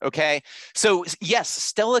 Okay, so yes,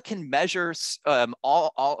 STELLA can measure a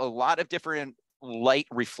lot of different light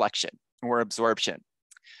reflection or absorption.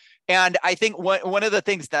 And I think one of the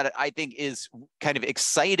things that I think is kind of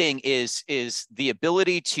exciting is the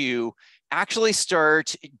ability to actually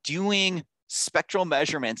start doing spectral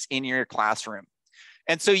measurements in your classroom.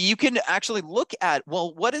 And so you can actually look at,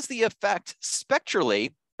 well, what is the effect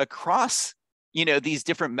spectrally across, these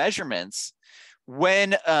different measurements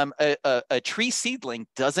when a tree seedling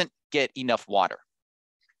doesn't get enough water.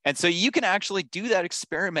 And so you can actually do that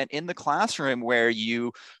experiment in the classroom where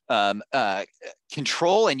you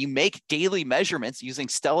control and you make daily measurements using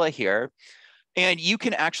STELLA here. And you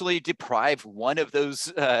can actually deprive one of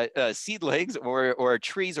those seedlings or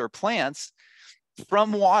trees or plants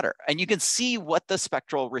from water. And you can see what the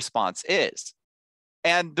spectral response is.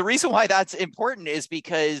 And the reason why that's important is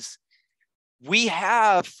because we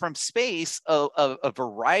have from space a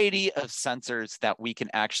variety of sensors that we can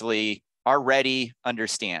actually already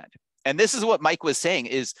understand. And this is what Mike was saying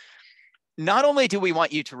is not only do we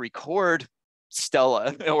want you to record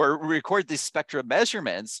STELLA or record these spectral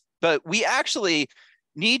measurements, but we actually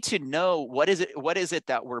need to know what is it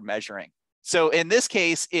that we're measuring. So in this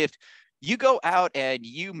case, if you go out and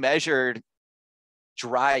you measured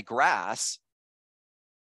dry grass,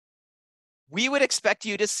 we would expect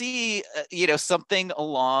you to see, something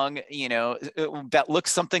along, that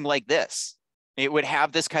looks something like this. It would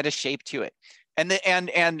have this kind of shape to it. And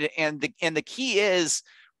the key is,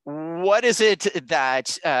 what is it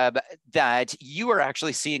that you are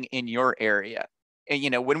actually seeing in your area?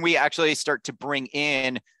 And, when we actually start to bring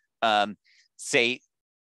in, say,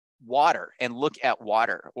 water and look at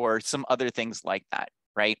water or some other things like that,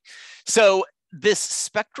 right? So this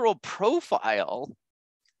spectral profile,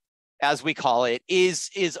 as we call it, is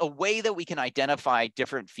a way that we can identify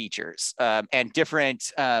different features and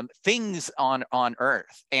different things on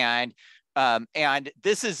Earth. And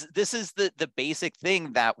this is the basic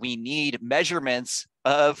thing that we need measurements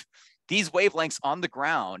of these wavelengths on the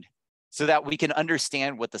ground so that we can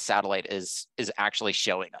understand what the satellite is actually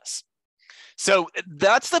showing us. So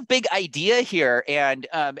that's the big idea here, and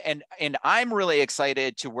I'm really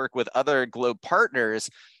excited to work with other Globe partners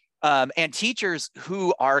and teachers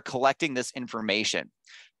who are collecting this information.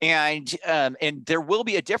 And there will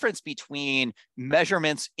be a difference between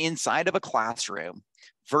measurements inside of a classroom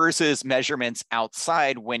versus measurements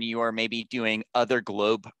outside when you are maybe doing other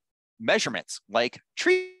Globe measurements like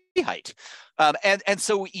tree height. And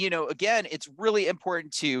so, again, it's really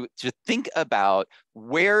important to think about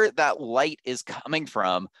where that light is coming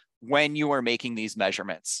from when you are making these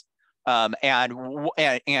measurements, and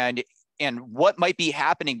what might be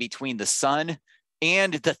happening between the sun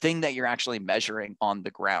and the thing that you're actually measuring on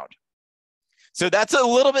the ground. So that's a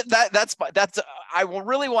little bit, I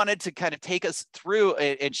really wanted to kind of take us through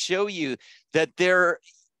and show you that there,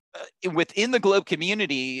 within the Globe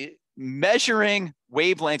community, measuring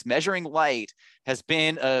wavelengths, measuring light has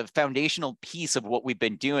been a foundational piece of what we've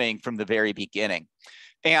been doing from the very beginning.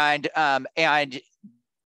 And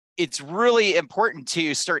it's really important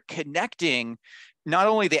to start connecting not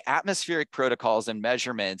only the atmospheric protocols and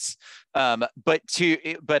measurements,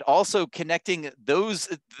 but also connecting those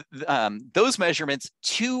measurements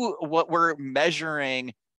to what we're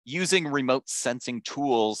measuring using remote sensing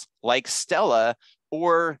tools like STELLA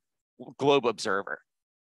or Globe Observer.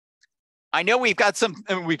 I know we've got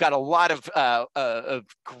a lot of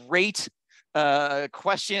great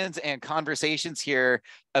questions and conversations here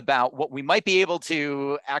about what we might be able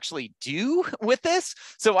to actually do with this.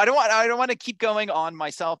 So I don't want to keep going on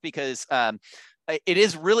myself because it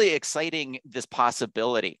is really exciting, this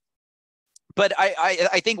possibility. But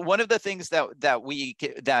I think one of the things that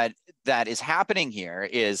is happening here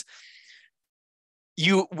is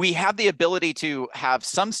we have the ability to have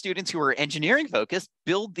some students who are engineering focused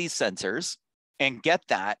build these sensors and get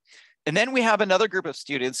that. And then we have another group of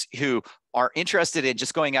students who are interested in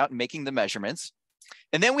just going out and making the measurements.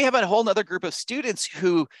 And then we have a whole other group of students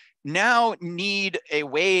who now need a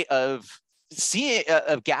way of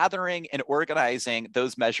gathering and organizing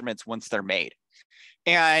those measurements once they're made.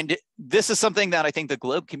 And this is something that I think the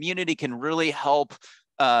Globe community can really help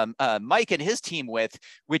Mike and his team with,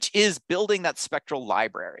 which is building that spectral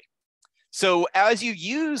library. So as you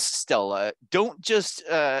use STELLA, don't just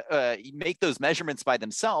make those measurements by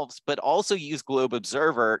themselves, but also use Globe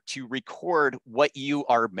Observer to record what you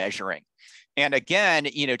are measuring. And again,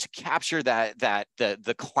 to capture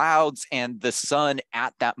the clouds and the sun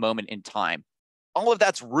at that moment in time. All of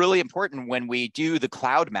that's really important when we do the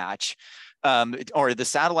cloud match or the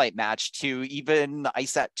satellite match to even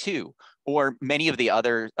ISAT 2 or many of the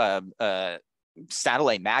other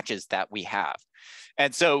satellite matches that we have.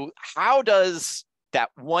 And so how does that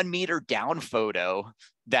 1 meter down photo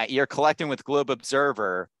that you're collecting with Globe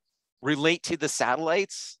Observer relate to the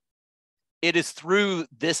satellites? It is through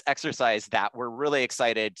this exercise that we're really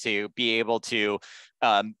excited to be able to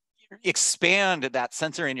expand that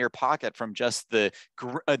sensor in your pocket from just the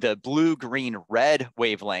blue, green, red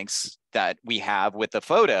wavelengths that we have with the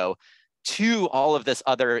photo to all of this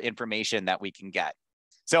other information that we can get.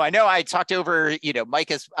 So I know I talked over, Mike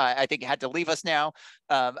has, I think, had to leave us now,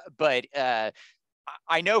 but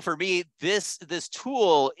I know for me, this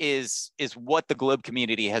tool is what the Globe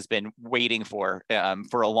community has been waiting for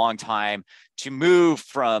a long time, to move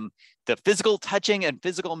from the physical touching and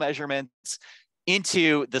physical measurements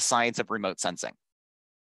into the science of remote sensing.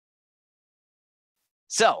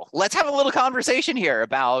 So let's have a little conversation here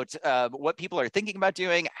about what people are thinking about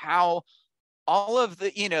doing, how all of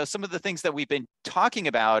the, some of the things that we've been talking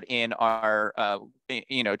about in our,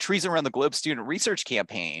 Trees Around the Globe student research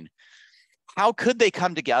campaign, how could they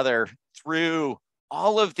come together through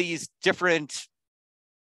all of these different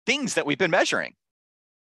things that we've been measuring?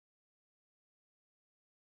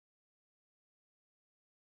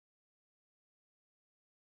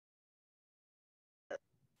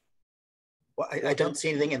 Well, I don't see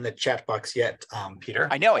anything in the chat box yet, Peter.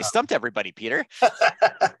 I know, I stumped everybody, Peter.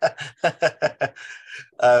 But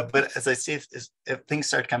as I see, if things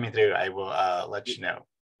start coming through, I will let you know.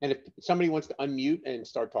 And if somebody wants to unmute and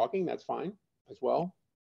start talking, that's fine as well.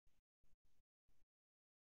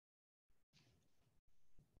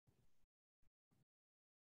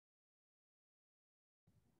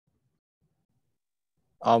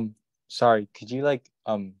 Sorry, could you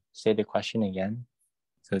say the question again?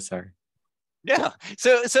 So sorry. Yeah.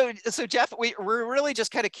 So Jeff, we're really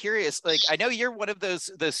just kind of curious. I know you're one of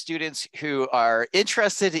those students who are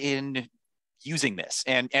interested in using this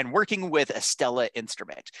and working with a STELLA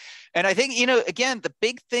instrument. And I think, again, the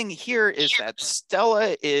big thing here is that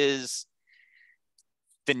STELLA is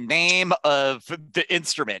the name of the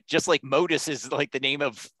instrument, just like MODIS is like the name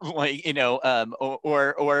of or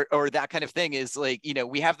that kind of thing is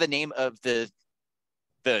we have the name of the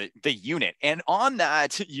unit. And on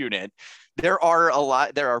that unit, there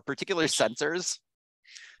are particular sensors.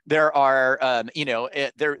 There are,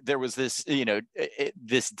 there was this,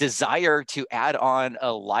 this desire to add on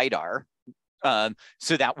a LiDAR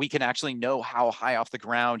so that we can actually know how high off the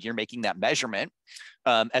ground you're making that measurement,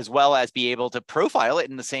 as well as be able to profile it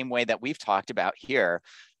in the same way that we've talked about here.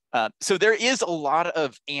 So there is a lot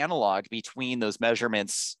of analog between those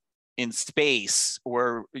measurements in space,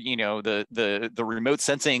 or the remote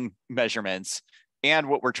sensing measurements, and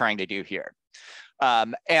what we're trying to do here.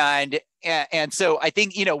 And so I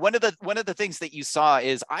think one of the things that you saw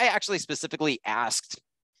is I actually specifically asked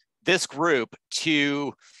this group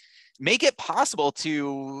to make it possible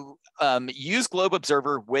to use Globe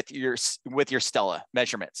Observer with your STELLA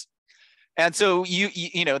measurements. And so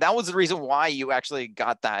that was the reason why you actually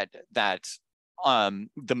got the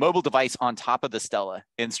mobile device on top of the STELLA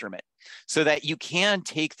instrument, so that you can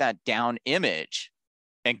take that down image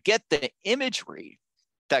and get the imagery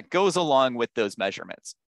that goes along with those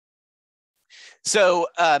measurements. So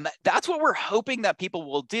that's what we're hoping that people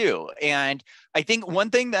will do. And I think one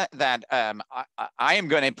thing that I am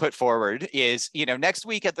going to put forward is, next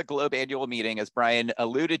week at the Globe annual meeting, as Brian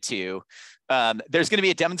alluded to, there's going to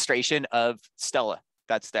be a demonstration of STELLA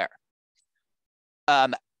that's there.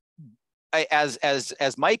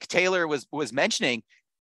 As Mike Taylor was mentioning,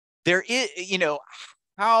 there is,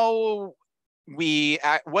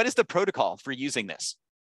 what is the protocol for using this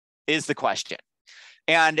is the question.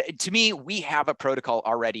 And to me, we have a protocol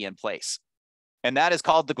already in place, and that is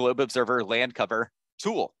called the Globe Observer Land Cover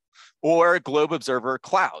Tool, or Globe Observer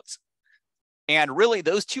Clouds. And really,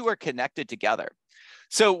 those two are connected together.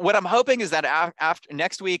 So what I'm hoping is that after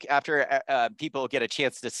next week, after people get a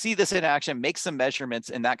chance to see this in action, make some measurements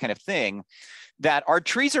and that kind of thing, that our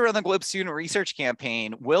Trees Around the Globe student research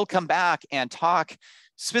campaign will come back and talk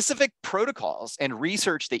specific protocols and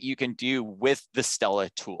research that you can do with the STELLA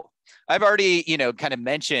tool. I've already, kind of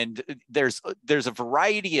mentioned there's a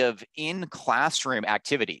variety of in-classroom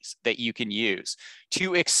activities that you can use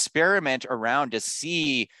to experiment around to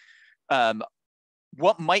see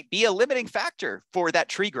what might be a limiting factor for that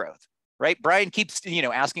tree growth, right? Brian keeps,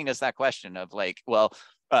 asking us that question of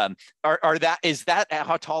is that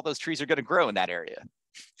how tall those trees are going to grow in that area?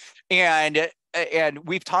 And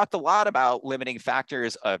we've talked a lot about limiting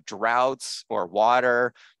factors of droughts or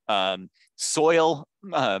water, soil,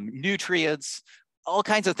 nutrients, all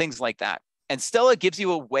kinds of things like that. And STELLA gives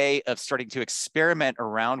you a way of starting to experiment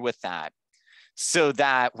around with that, so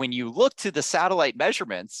that when you look to the satellite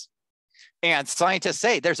measurements, and scientists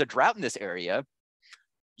say there's a drought in this area,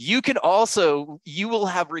 you will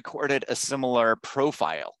have recorded a similar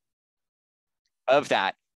profile of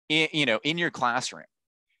that in your classroom.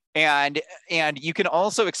 And you can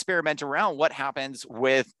also experiment around what happens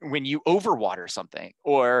with when you overwater something,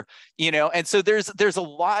 or, and so there's a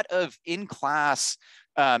lot of in-class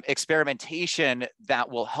experimentation that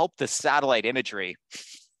will help the satellite imagery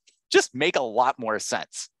just make a lot more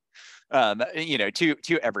sense,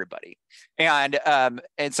 to everybody. And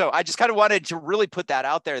so I just kind of wanted to really put that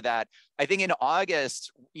out there, that I think in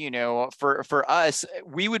August, for us,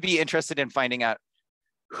 we would be interested in finding out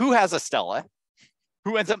who has a STELLA,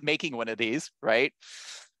 who ends up making one of these, right?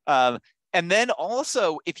 And then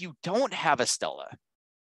also, if you don't have a STELLA,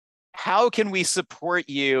 how can we support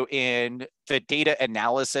you in the data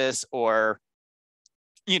analysis, or,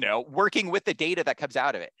 working with the data that comes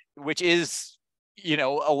out of it, which is, a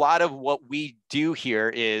lot of what we do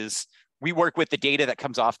here is we work with the data that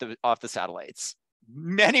comes off the satellites.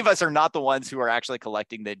 Many of us are not the ones who are actually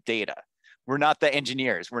collecting the data. We're not the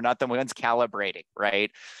engineers. We're not the ones calibrating,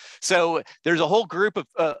 right? So there's a whole group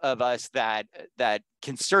of us that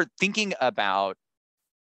can start thinking about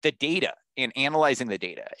the data and analyzing the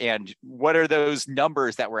data, and what are those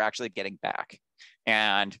numbers that we're actually getting back,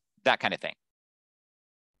 and that kind of thing.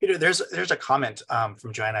 Peter, there's a comment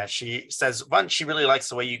from Joanna. She says, one, she really likes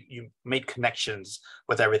the way you made connections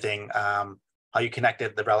with everything. How you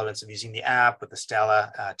connected the relevance of using the app with the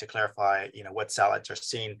STELLA to clarify, what satellites are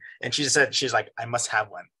seen. And she said, she's like, I must have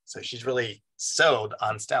one. So she's really sold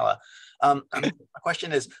on STELLA. My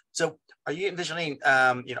question is, so are you envisioning,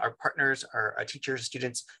 our partners, our teachers,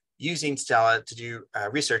 students using STELLA to do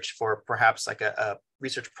research for perhaps like a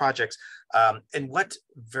research projects? And what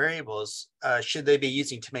variables should they be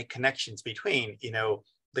using to make connections between,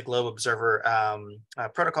 the Globe Observer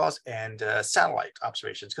protocols and satellite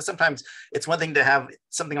observations? Because sometimes it's one thing to have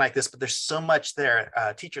something like this, but there's so much there.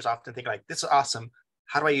 Teachers often think like, this is awesome.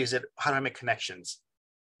 How do I use it? How do I make connections?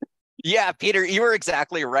 Yeah, Peter, you were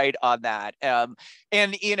exactly right on that.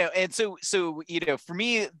 And so for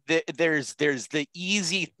me, there's the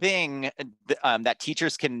easy thing that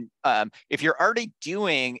teachers can, if you're already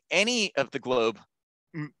doing any of the Globe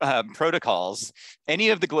protocols, any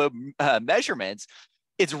of the Globe measurements,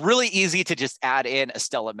 it's really easy to just add in a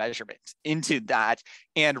STELLA measurement into that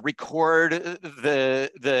and record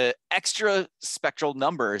the extra spectral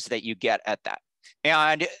numbers that you get at that.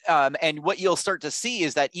 And what you'll start to see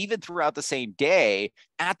is that even throughout the same day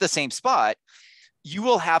at the same spot, you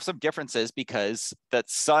will have some differences because the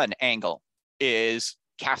sun angle is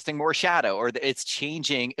casting more shadow, or it's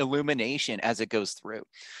changing illumination as it goes through.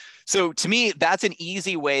 So to me, that's an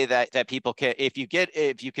easy way that people can, if you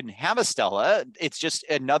can have a STELLA, it's just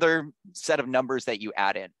another set of numbers that you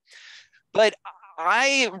add in. But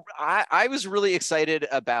I was really excited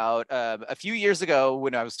about a few years ago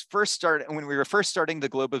when we were first starting the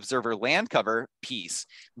Globe Observer land cover piece.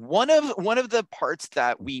 One of the parts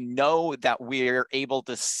that we know that we're able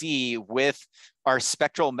to see with our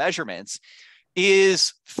spectral measurements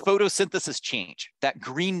is photosynthesis change, that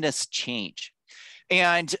greenness change.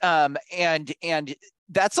 And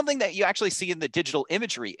that's something that you actually see in the digital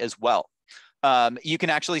imagery as well. You can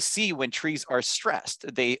actually see when trees are stressed,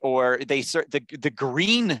 the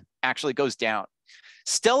green actually goes down.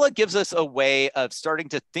 STELLA gives us a way of starting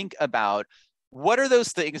to think about what are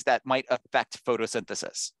those things that might affect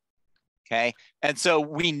photosynthesis. Okay, and so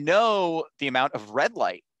we know the amount of red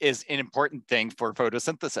light is an important thing for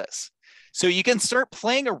photosynthesis. So you can start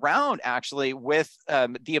playing around actually with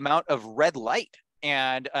the amount of red light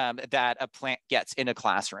and that a plant gets in a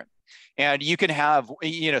classroom. And you can have,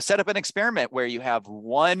 set up an experiment where you have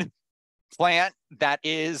one plant that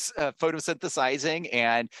is photosynthesizing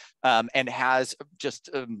and has just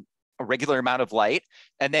a regular amount of light.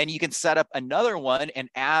 And then you can set up another one and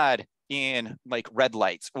add in like red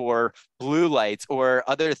lights or blue lights or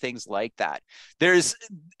other things like that.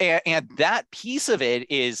 And that piece of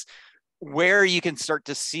it is where you can start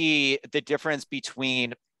to see the difference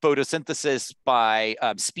between photosynthesis by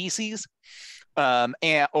species,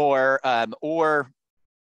 or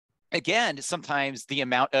again, sometimes the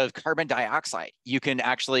amount of carbon dioxide you can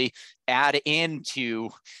actually add into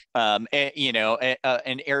an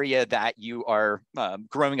area that you are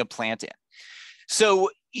growing a plant in. So,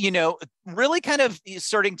 really kind of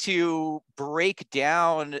starting to break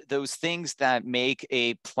down those things that make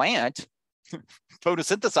a plant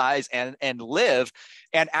photosynthesize and live,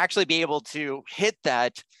 and actually be able to hit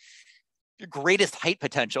that greatest height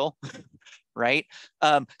potential, right?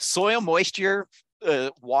 Soil moisture,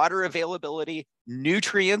 water availability,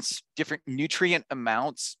 nutrients, different nutrient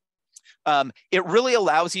amounts, it really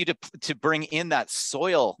allows you to bring in that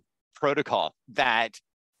soil protocol that,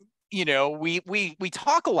 you know, we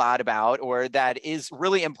talk a lot about, or that is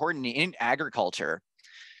really important in agriculture.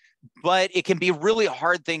 But it can be a really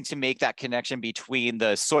hard thing to make that connection between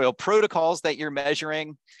the soil protocols that you're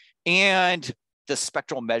measuring and the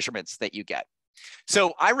spectral measurements that you get.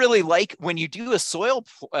 So I really like when you do a soil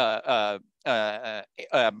a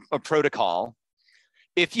protocol,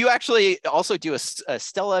 if you actually also do a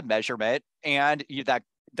STELLA measurement and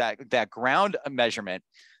that ground measurement,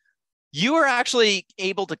 you are actually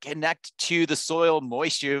able to connect to the soil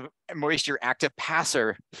moisture active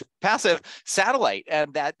passive satellite,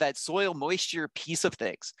 and that soil moisture piece of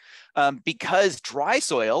things, because dry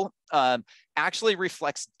soil actually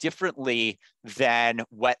reflects differently than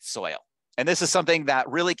wet soil. And this is something that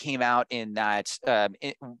really came out in that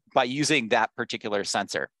by using that particular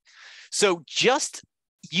sensor. So just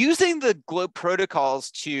using the globe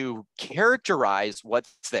protocols to characterize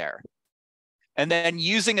what's there, and then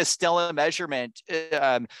using a STELLA measurement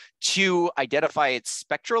to identify it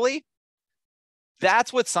spectrally,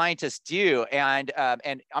 that's what scientists do. And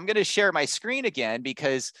I'm going to share my screen again,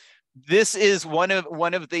 because this is one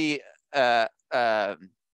of the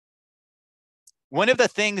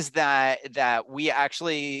things that we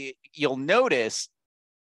actually, you'll notice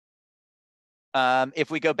if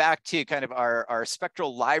we go back to kind of our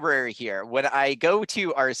spectral library here. When I go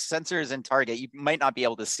to our sensors and target, you might not be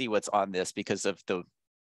able to see what's on this because of the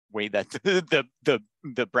way that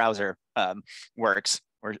the browser works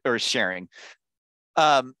or sharing.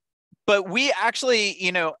 But we actually,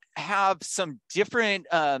 you know, have some different,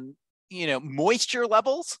 you know, moisture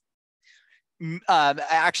levels.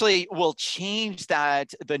 Actually will change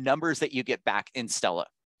the numbers that you get back in STELLA.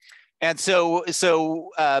 And so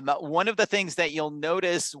one of the things that you'll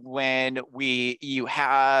notice when you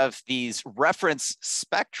have these reference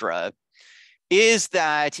spectra is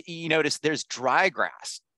that you notice there's dry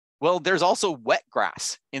grass. Well, there's also wet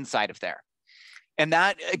grass inside of there. And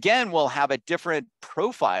that, again, will have a different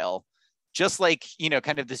profile, just like, you know,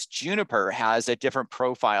 kind of this juniper has a different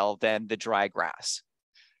profile than the dry grass.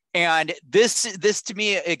 And this to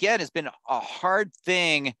me, again, has been a hard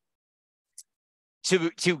thing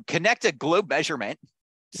to connect a globe measurement,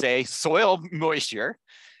 say soil moisture,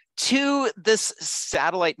 to this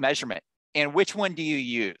satellite measurement. And which one do you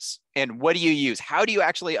use? And what do you use? How do you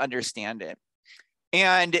actually understand it?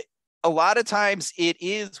 And a lot of times it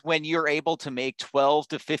is when you're able to make 12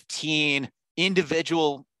 to 15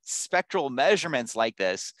 individual spectral measurements like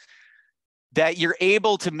this, that you're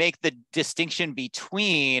able to make the distinction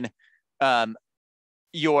between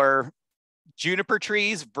your juniper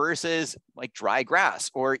trees versus like dry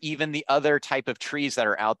grass, or even the other type of trees that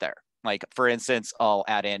are out there. Like, for instance, I'll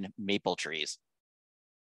add in maple trees.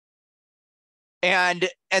 And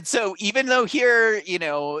so even though here, you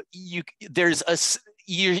know, this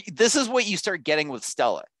is what you start getting with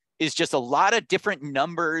STELLA, is just a lot of different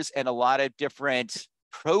numbers and a lot of different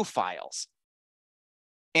profiles.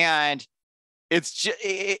 And it's just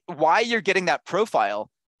why you're getting that profile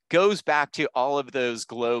goes back to all of those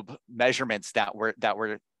globe measurements that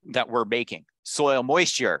we're making: soil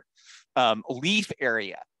moisture, leaf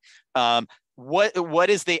area, what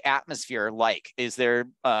is the atmosphere like? Is there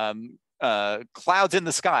clouds in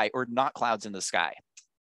the sky or not clouds in the sky?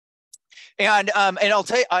 And I'll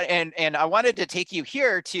tell you, and I wanted to take you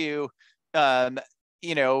here to,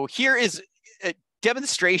 you know, here is a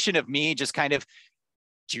demonstration of me just kind of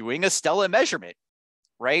doing a STELLA measurement,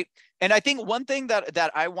 right? And I think one thing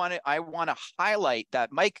that I want to highlight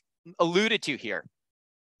that Mike alluded to here,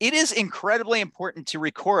 it is incredibly important to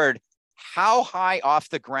record how high off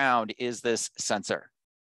the ground is this sensor.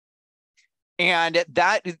 And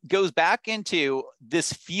that goes back into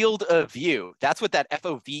this field of view. That's what that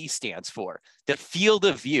FOV stands for, the field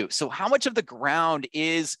of view. So how much of the ground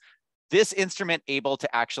is this instrument able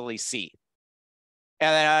to actually see?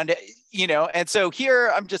 And, you know, and so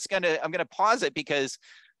here I'm going to pause it, because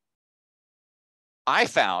I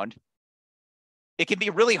found it can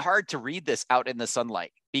be really hard to read this out in the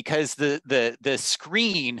sunlight, because the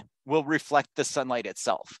screen will reflect the sunlight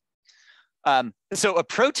itself. So a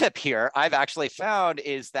pro tip here I've actually found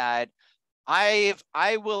is that I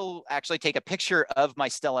will actually take a picture of my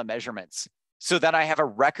STELLA measurements so that I have a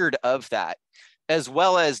record of that, as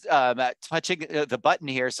well as touching the button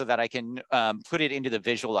here so that I can put it into the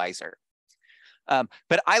visualizer.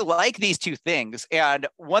 But I like these two things. And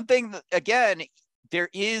one thing, again, there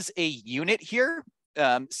is a unit here.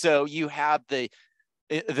 So you have the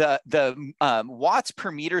watts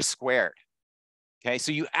per meter squared. Okay,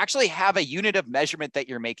 so you actually have a unit of measurement that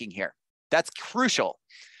you're making here. That's crucial.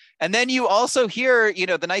 And then you also hear, you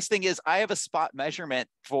know, the nice thing is I have a spot measurement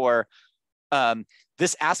for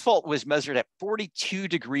this asphalt was measured at 42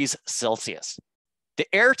 degrees Celsius. The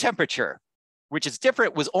air temperature, which is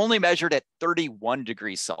different, was only measured at 31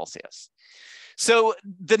 degrees Celsius. So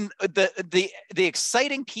the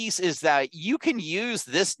exciting piece is that you can use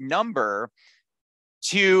this number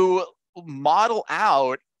to model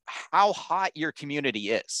out how hot your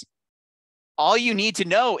community is. All you need to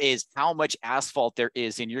know is how much asphalt there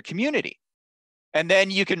is in your community. And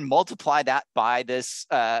then you can multiply that by this,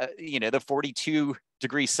 you know, the 42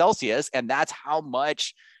 degrees Celsius, and that's how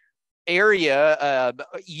much area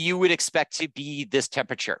you would expect to be this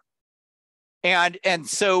temperature. And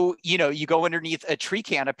so, you know, you go underneath a tree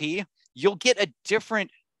canopy, you'll get a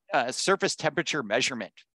different surface temperature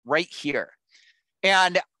measurement right here.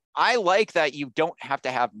 And I like that you don't have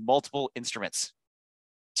to have multiple instruments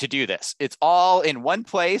to do this. It's all in one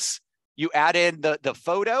place. You add in the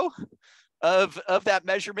photo of that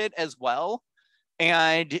measurement as well.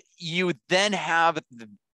 And you then have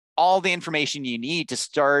all the information you need to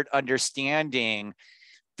start understanding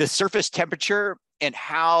the surface temperature and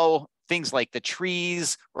how things like the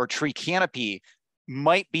trees or tree canopy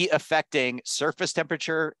might be affecting surface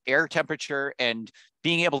temperature, air temperature, and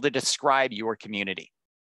being able to describe your community.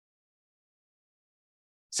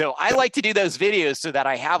 So I like to do those videos so that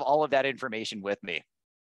I have all of that information with me.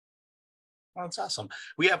 Oh, that's awesome.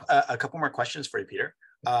 We have a couple more questions for you, Peter.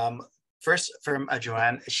 First, from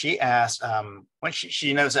Joanne, she asked, when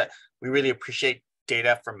she knows that we really appreciate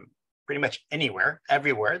data from pretty much anywhere,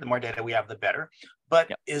 everywhere. The more data we have, the better. But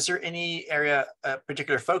yep. Is there any area,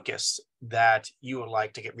 particular focus that you would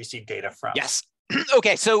like to receive data from? Yes.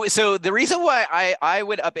 Okay. So the reason why I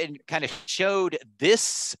went up and kind of showed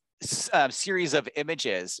this series of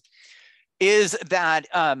images is that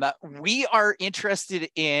we are interested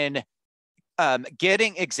in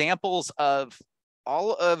getting examples of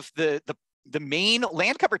all of the main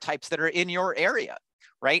land cover types that are in your area,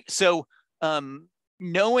 right? So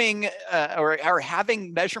knowing or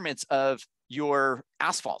having measurements of your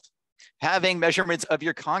asphalt, having measurements of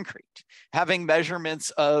your concrete, having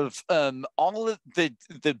measurements of all of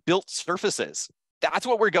the built surfaces. That's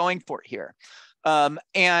what we're going for here.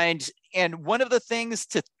 And one of the things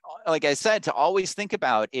to, like I said, to always think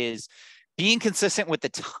about is being consistent with the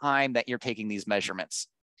time that you're taking these measurements.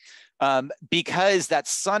 Because that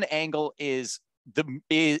sun angle is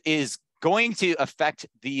going to affect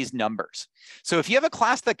these numbers. So if you have a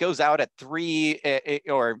class that goes out at 3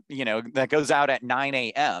 or, you know, that goes out at 9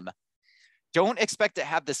 a.m., don't expect to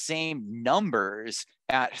have the same numbers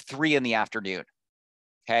at 3 in the afternoon.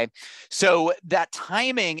 Okay, so that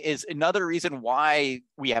timing is another reason why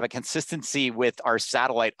we have a consistency with our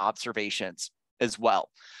satellite observations as well.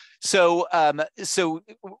 So,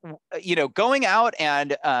 you know, going out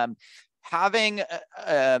and having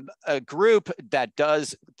a group that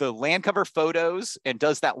does the land cover photos and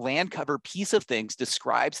does that land cover piece of things,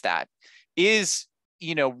 describes that, is,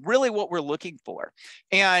 you know, really what we're looking for.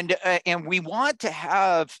 And we want to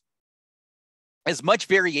have as much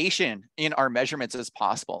variation in our measurements as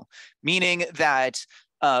possible, meaning that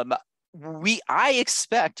I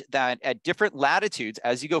expect that at different latitudes,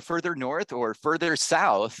 as you go further north or further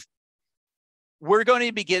south, we're going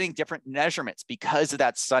to be getting different measurements because of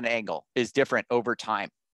that sun angle is different over time.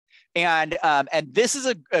 And this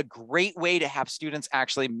is a great way to have students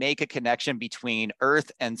actually make a connection between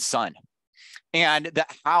Earth and sun, and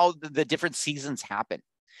how the different seasons happen.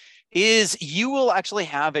 Is you will actually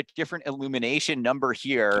have a different illumination number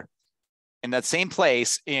here in that same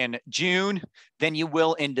place in June than you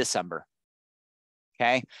will in December.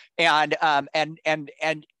 Okay, and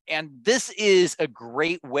this is a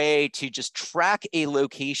great way to just track a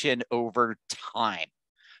location over time.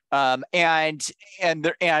 And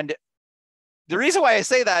the reason why I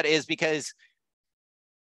say that is because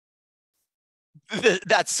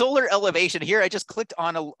that solar elevation here, I just clicked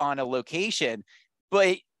on a location,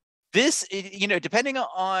 but this, you know, depending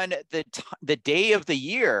on the day of the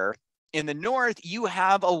year in the north, you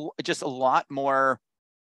have just a lot more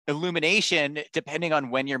illumination depending on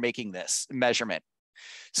when you're making this measurement.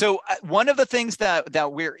 So one of the things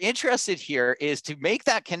that we're interested here is to make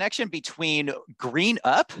that connection between green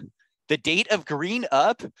up, the date of green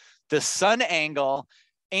up, the sun angle,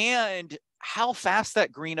 and how fast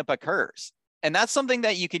that green up occurs. And that's something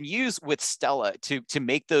that you can use with STELLA to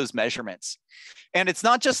make those measurements. And it's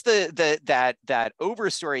not just that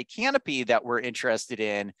overstory canopy that we're interested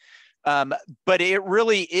in, but it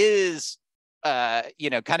really is,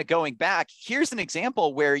 you know, kind of going back. Here's an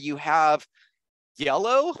example where you have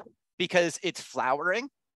yellow because it's flowering.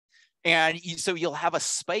 And so you'll have a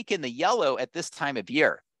spike in the yellow at this time of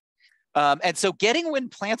year. And so getting when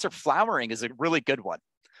plants are flowering is a really good one.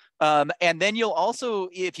 And then you'll also,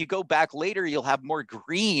 if you go back later, you'll have more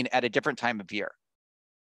green at a different time of year.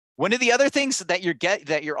 One of the other things that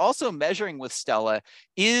you're also measuring with STELLA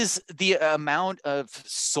is the amount of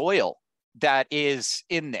soil that is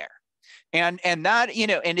in there. And that, you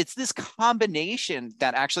know, and it's this combination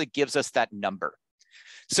that actually gives us that number.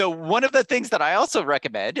 So one of the things that I also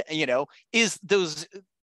recommend, you know, is those,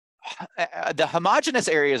 the homogeneous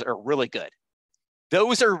areas are really good.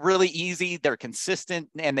 Those are really easy, they're consistent,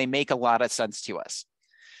 and they make a lot of sense to us.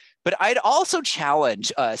 But I'd also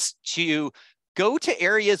challenge us to go to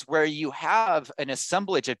areas where you have an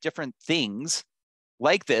assemblage of different things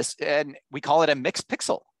like this, and we call it a mixed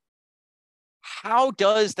pixel. How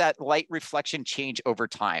does that light reflection change over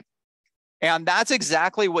time? And that's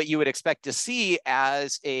exactly what you would expect to see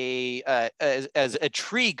as a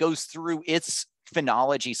tree goes through its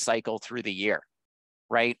phenology cycle through the year,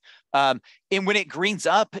 right? And when it greens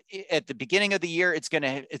up at the beginning of the year, it's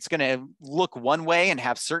gonna look one way and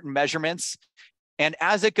have certain measurements. And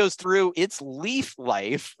as it goes through its leaf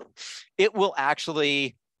life, it will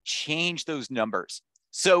actually change those numbers.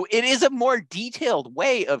 So it is a more detailed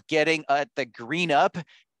way of getting the green up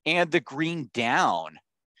and the green down.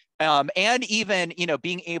 And even, you know,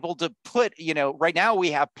 being able to put, you know, right now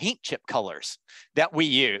we have paint chip colors that we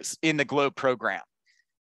use in the GLOBE program.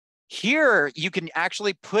 Here, you can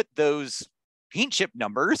actually put those paint chip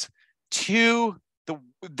numbers to the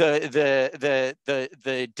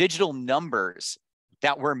digital numbers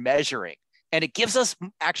that we're measuring. And it gives us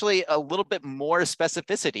actually a little bit more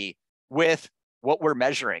specificity with what we're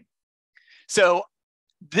measuring. So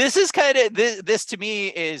this is kind of, this to me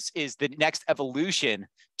is the next evolution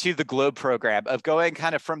to the GLOBE program of going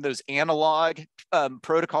kind of from those analog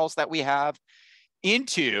protocols that we have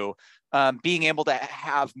into being able to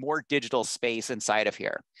have more digital space inside of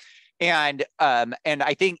here. And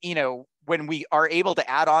I think, you know, when we are able to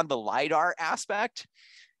add on the LiDAR aspect,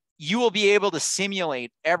 you will be able to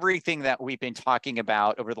simulate everything that we've been talking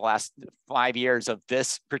about over the last 5 years of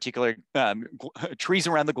this particular Trees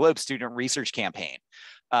Around the Globe student research campaign.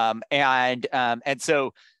 And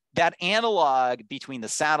so that analog between the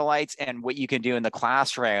satellites and what you can do in the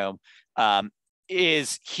classroom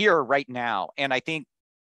is here right now. And I think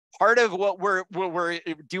part of what we're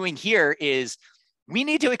doing here is we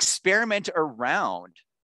need to experiment around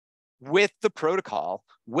with the protocol,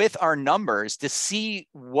 with our numbers to see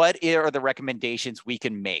what are the recommendations we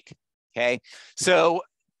can make, okay? So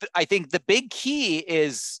I think the big key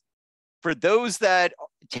is for those that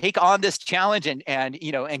take on this challenge and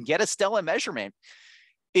you know, and get a STELLA measurement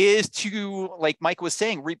is to, like Mike was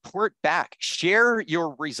saying, report back, share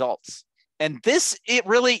your results. And this, it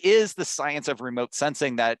really is the science of remote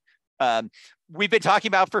sensing that we've been talking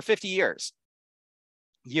about for 50 years.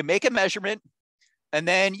 You make a measurement, and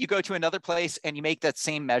then you go to another place and you make that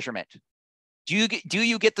same measurement. Do you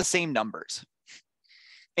get the same numbers?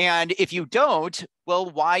 And if you don't, well,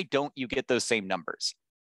 why don't you get those same numbers?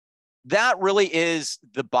 That really is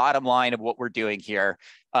the bottom line of what we're doing here.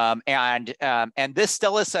 And this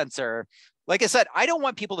STELLA sensor, like I said, I don't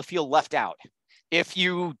want people to feel left out if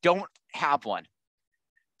you don't have one.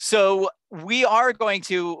 So we are going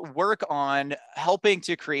to work on helping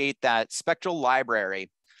to create that spectral library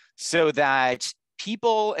so that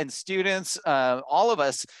people and students, all of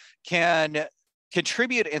us, can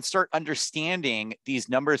contribute and start understanding these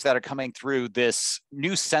numbers that are coming through this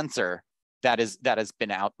new sensor that is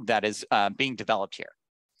being developed here.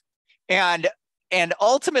 And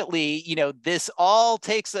ultimately, you know, this all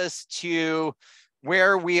takes us to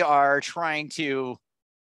where we are trying to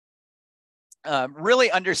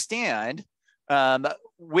really understand and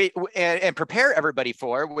prepare everybody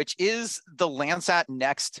for, which is the Landsat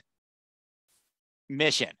Next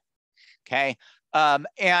mission, okay?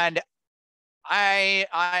 And I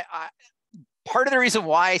part of the reason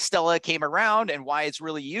why STELLA came around and why it's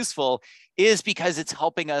really useful is because it's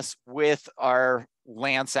helping us with our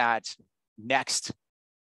Landsat Next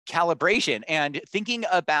calibration and thinking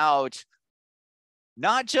about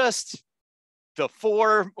not just the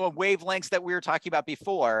 4 wavelengths that we were talking about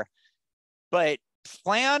before, but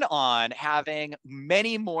plan on having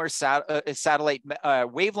many more satellite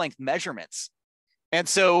wavelength measurements. And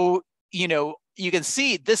so, you know, you can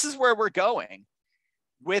see this is where we're going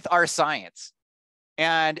with our science.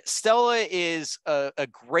 And STELLA is a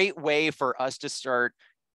great way for us to start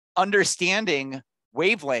understanding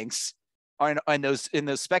wavelengths in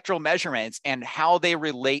those spectral measurements and how they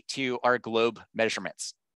relate to our GLOBE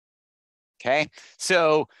measurements. Okay,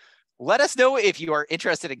 so let us know if you are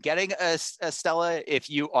interested in getting a STELLA, if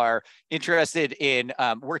you are interested in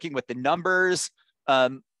working with the numbers.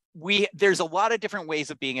 there's a lot of different ways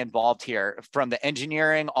of being involved here, from the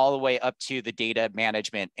engineering all the way up to the data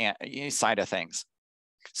management side of things.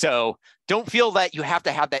 So don't feel that you have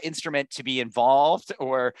to have that instrument to be involved,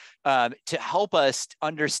 or to help us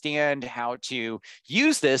understand how to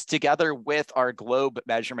use this together with our globe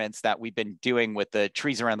measurements that we've been doing with the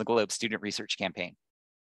Trees Around the Globe student research campaign.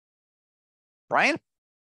 Brian?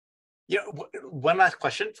 Yeah, one last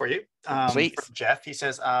question for you. Please. From Jeff, he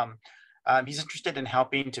says he's interested in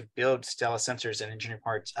helping to build STELLA sensors and engineering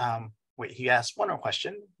parts. Wait, he asked one more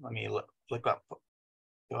question. Let me go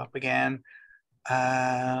up again.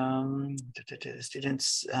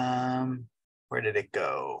 Students, where did it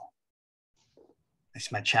go? I see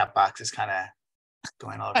my chat box is kind of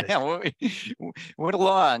going all over this. Went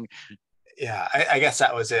along. Yeah, I guess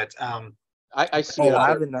that was it. I see. Oh, I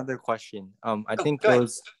have another question. I think it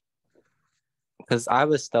was because I have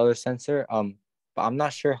a STELLA sensor. But I'm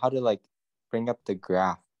not sure how to like bring up the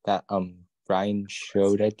graph that Brian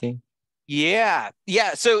showed, I think. Yeah.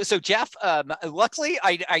 So Jeff, luckily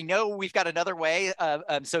I know we've got another way.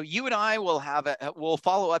 So you and I will we'll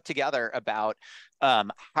follow up together about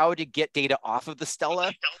how to get data off of the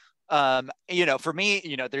STELLA. For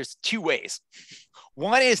me, there's two ways.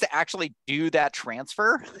 One is to actually do that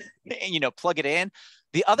transfer, plug it in.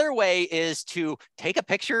 The other way is to take a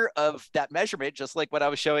picture of that measurement, just like what I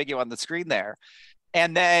was showing you on the screen there,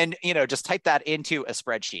 and then, just type that into a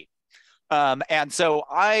spreadsheet. And so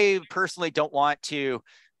I personally don't want to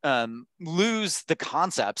lose the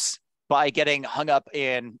concepts by getting hung up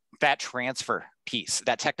in that transfer piece,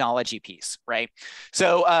 that technology piece, right?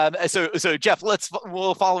 So Jeff,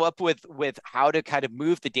 we'll follow up with how to kind of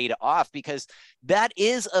move the data off, because that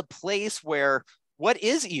is a place where what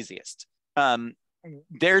is easiest?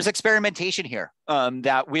 There's experimentation here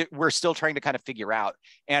that we're still trying to kind of figure out.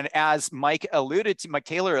 And as Mike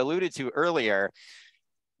Taylor alluded to earlier,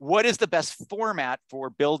 what is the best format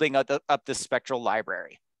for building up the spectral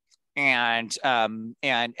library? And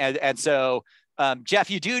so,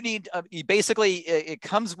 Jeff, you do need, basically, it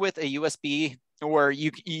comes with a USB, or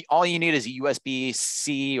all you need is a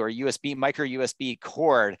USB-C or micro USB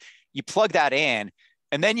cord. You plug that in,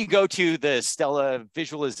 and then you go to the STELLA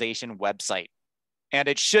visualization website, and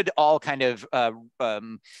it should all kind of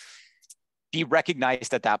be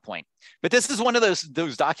recognized at that point. But this is one of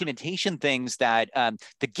those documentation things that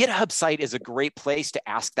the GitHub site is a great place to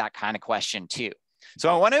ask that kind of question too.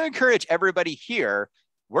 So I want to encourage everybody here.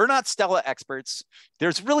 We're not STELLA experts.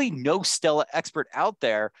 There's really no STELLA expert out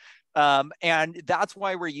there. And that's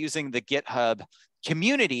why we're using the GitHub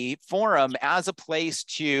community forum as a place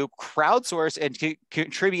to crowdsource and to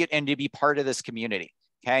contribute and to be part of this community.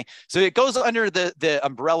 Okay, so it goes under the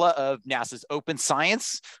umbrella of NASA's open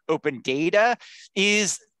science, open data.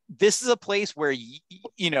 This is a place where,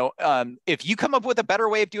 if you come up with a better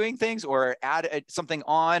way of doing things, or add something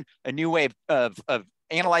on, a new way of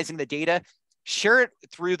analyzing the data, share it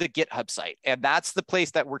through the GitHub site. And that's the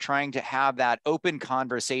place that we're trying to have that open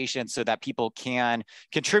conversation so that people can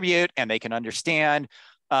contribute and they can understand.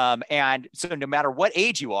 And so no matter what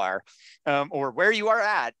age you are, or where you are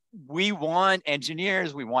at, we want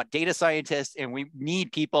engineers, we want data scientists, and we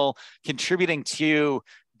need people contributing to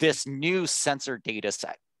this new sensor data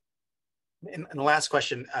set. And the last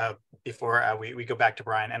question before we go back to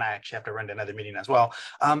Brian, and I actually have to run to another meeting as well.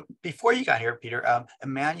 Before you got here, Peter,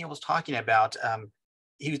 Emmanuel was talking about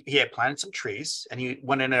he had planted some trees, and he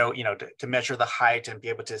wanted to know, to measure the height and be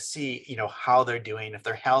able to see, how they're doing, if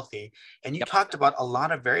they're healthy. And you talked about a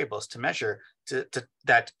lot of variables to measure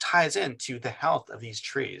that ties into the health of these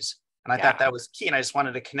trees. And I thought that was key. And I just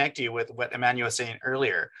wanted to connect you with what Emmanuel was saying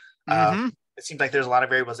earlier. It seems like there's a lot of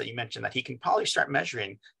variables that you mentioned that he can probably start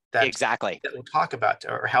measuring that we'll talk about,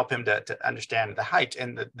 or help him to understand the height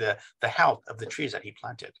and the health of the trees that he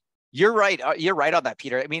planted. You're right. You're right on that,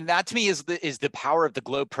 Peter. I mean, that to me is the power of the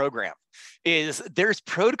GLOBE program. There's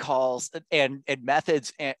protocols and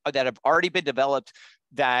methods that have already been developed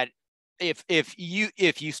that if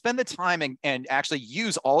you spend the time and actually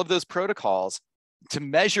use all of those protocols to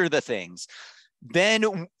measure the things,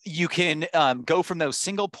 then you can go from those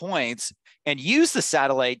single points and use the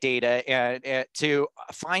satellite data and to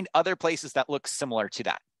find other places that look similar to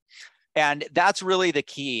that. And that's really the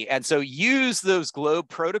key. And so use those GLOBE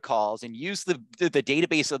protocols and use the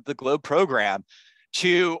database of the GLOBE program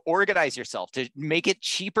to organize yourself, to make it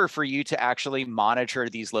cheaper for you to actually monitor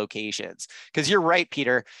these locations. Because you're right,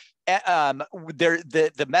 Peter,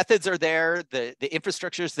 the methods are there, the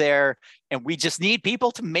infrastructure is there, and we just need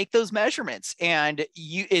people to make those measurements. And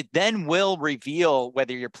it then will reveal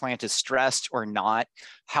whether your plant is stressed or not,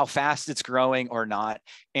 how fast it's growing or not.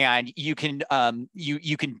 And you can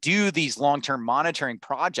you can do these long-term monitoring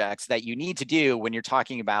projects that you need to do when you're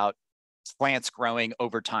talking about plants growing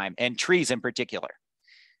over time, and trees in particular.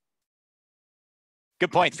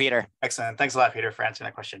 Good point, Peter. Excellent. Thanks a lot, Peter, for answering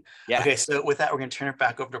that question. Yeah. Okay, so with that, we're going to turn it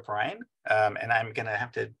back over to Brian. And I'm going to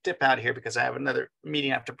have to dip out here because I have another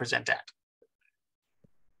meeting I have to present at.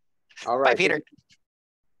 All right. Bye, Peter.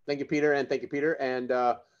 Thank you, Peter. And thank you, Peter. And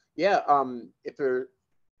if there are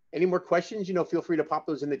any more questions, feel free to pop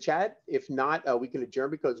those in the chat. If not, we can adjourn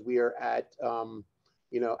because we are at,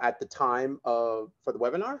 at the time for the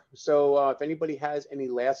webinar. So if anybody has any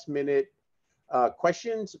last minute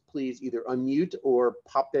questions, please either unmute or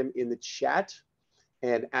pop them in the chat.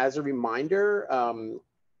 And as a reminder,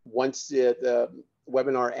 once the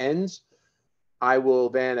webinar ends, I will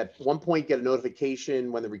then at one point get a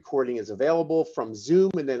notification when the recording is available from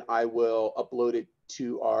Zoom, and then I will upload it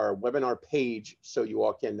to our webinar page so you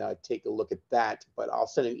all can take a look at that. But I'll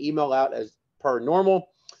send an email out as per normal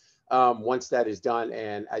once that is done.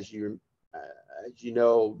 And as you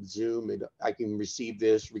know, Zoom, I can receive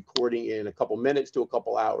this recording in a couple minutes to a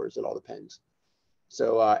couple hours. It all depends.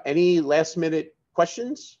 So any last minute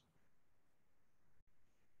questions?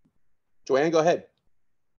 Joanne, go ahead.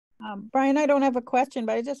 Brian, I don't have a question,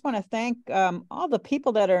 but I just want to thank all the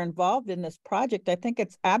people that are involved in this project. I think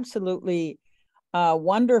it's absolutely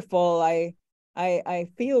wonderful. I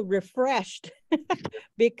feel refreshed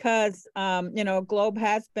because, Globe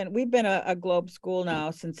we've been a Globe school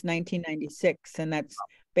now since 1996. And that's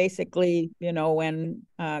basically, when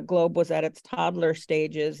Globe was at its toddler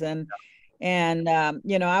stages. And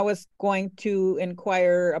I was going to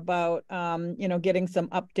inquire about, getting some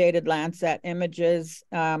updated Landsat images.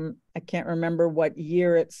 I can't remember what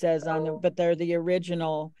year it says on them, but they're the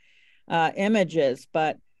original images.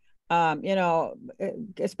 But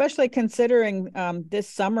especially considering this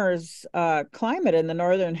summer's climate in the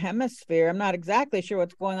Northern Hemisphere. I'm not exactly sure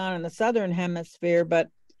what's going on in the Southern Hemisphere, but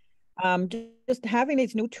just having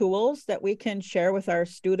these new tools that we can share with our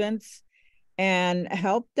students and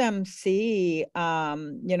help them see,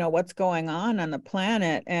 what's going on the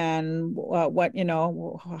planet and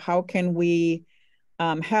how can we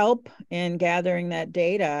help in gathering that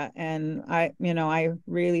data. And I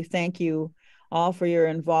really thank you all for your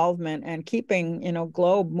involvement and keeping,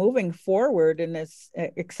 Globe moving forward in this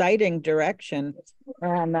exciting direction.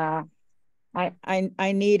 And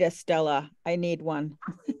I need a STELLA. I need one.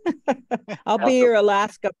 I'll be your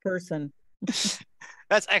Alaska person.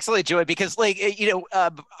 That's excellent, Joy, because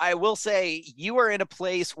I will say you are in a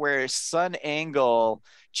place where sun angle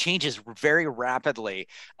changes very rapidly.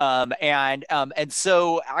 And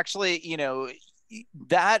so actually,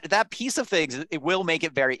 that piece of things, it will make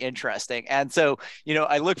it very interesting. And so,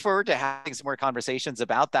 I look forward to having some more conversations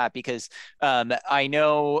about that because I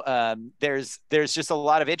know there's just a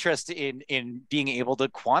lot of interest in being able to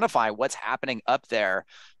quantify what's happening up there.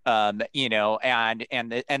 And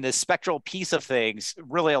the spectral piece of things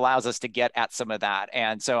really allows us to get at some of that.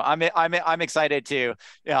 And so I'm excited to,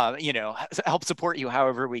 help support you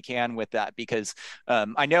however we can with that, because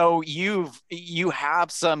I know you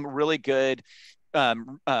have some really good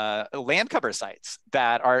land cover sites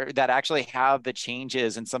that actually have the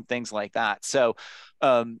changes and some things like that. So,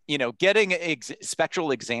 getting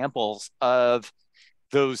spectral examples of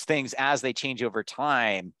those things as they change over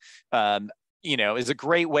time, is a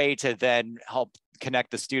great way to then help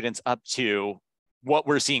connect the students up to what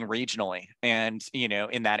we're seeing regionally and,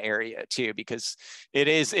 in that area too, because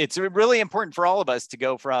it's really important for all of us to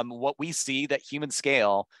go from what we see, that human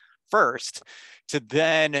scale first, to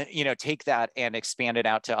then, take that and expand it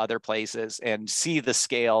out to other places and see the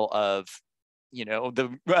scale of,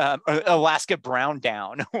 the Alaska brown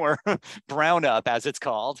down or brown up as it's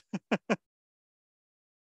called.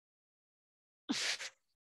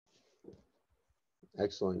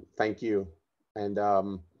 Excellent. Thank you. And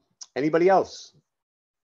anybody else?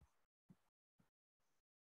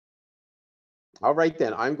 All right,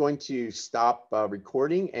 then I'm going to stop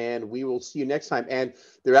recording and we will see you next time. And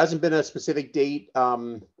there hasn't been a specific date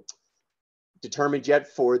determined yet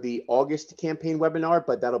for the August campaign webinar,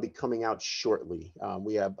 but that'll be coming out shortly.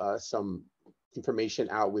 We have some information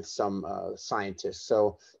out with some scientists.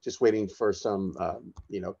 So just waiting for some,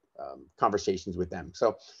 conversations with them.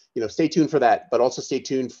 So, stay tuned for that, but also stay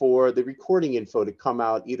tuned for the recording info to come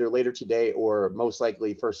out either later today or most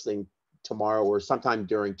likely first thing tomorrow or sometime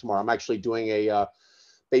during tomorrow. I'm actually doing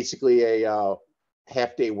basically a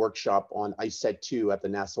half-day workshop on ICET-2 at the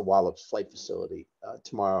NASA Wallops Flight Facility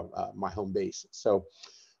tomorrow, my home base. So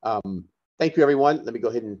thank you, everyone. Let me go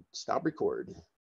ahead and stop record.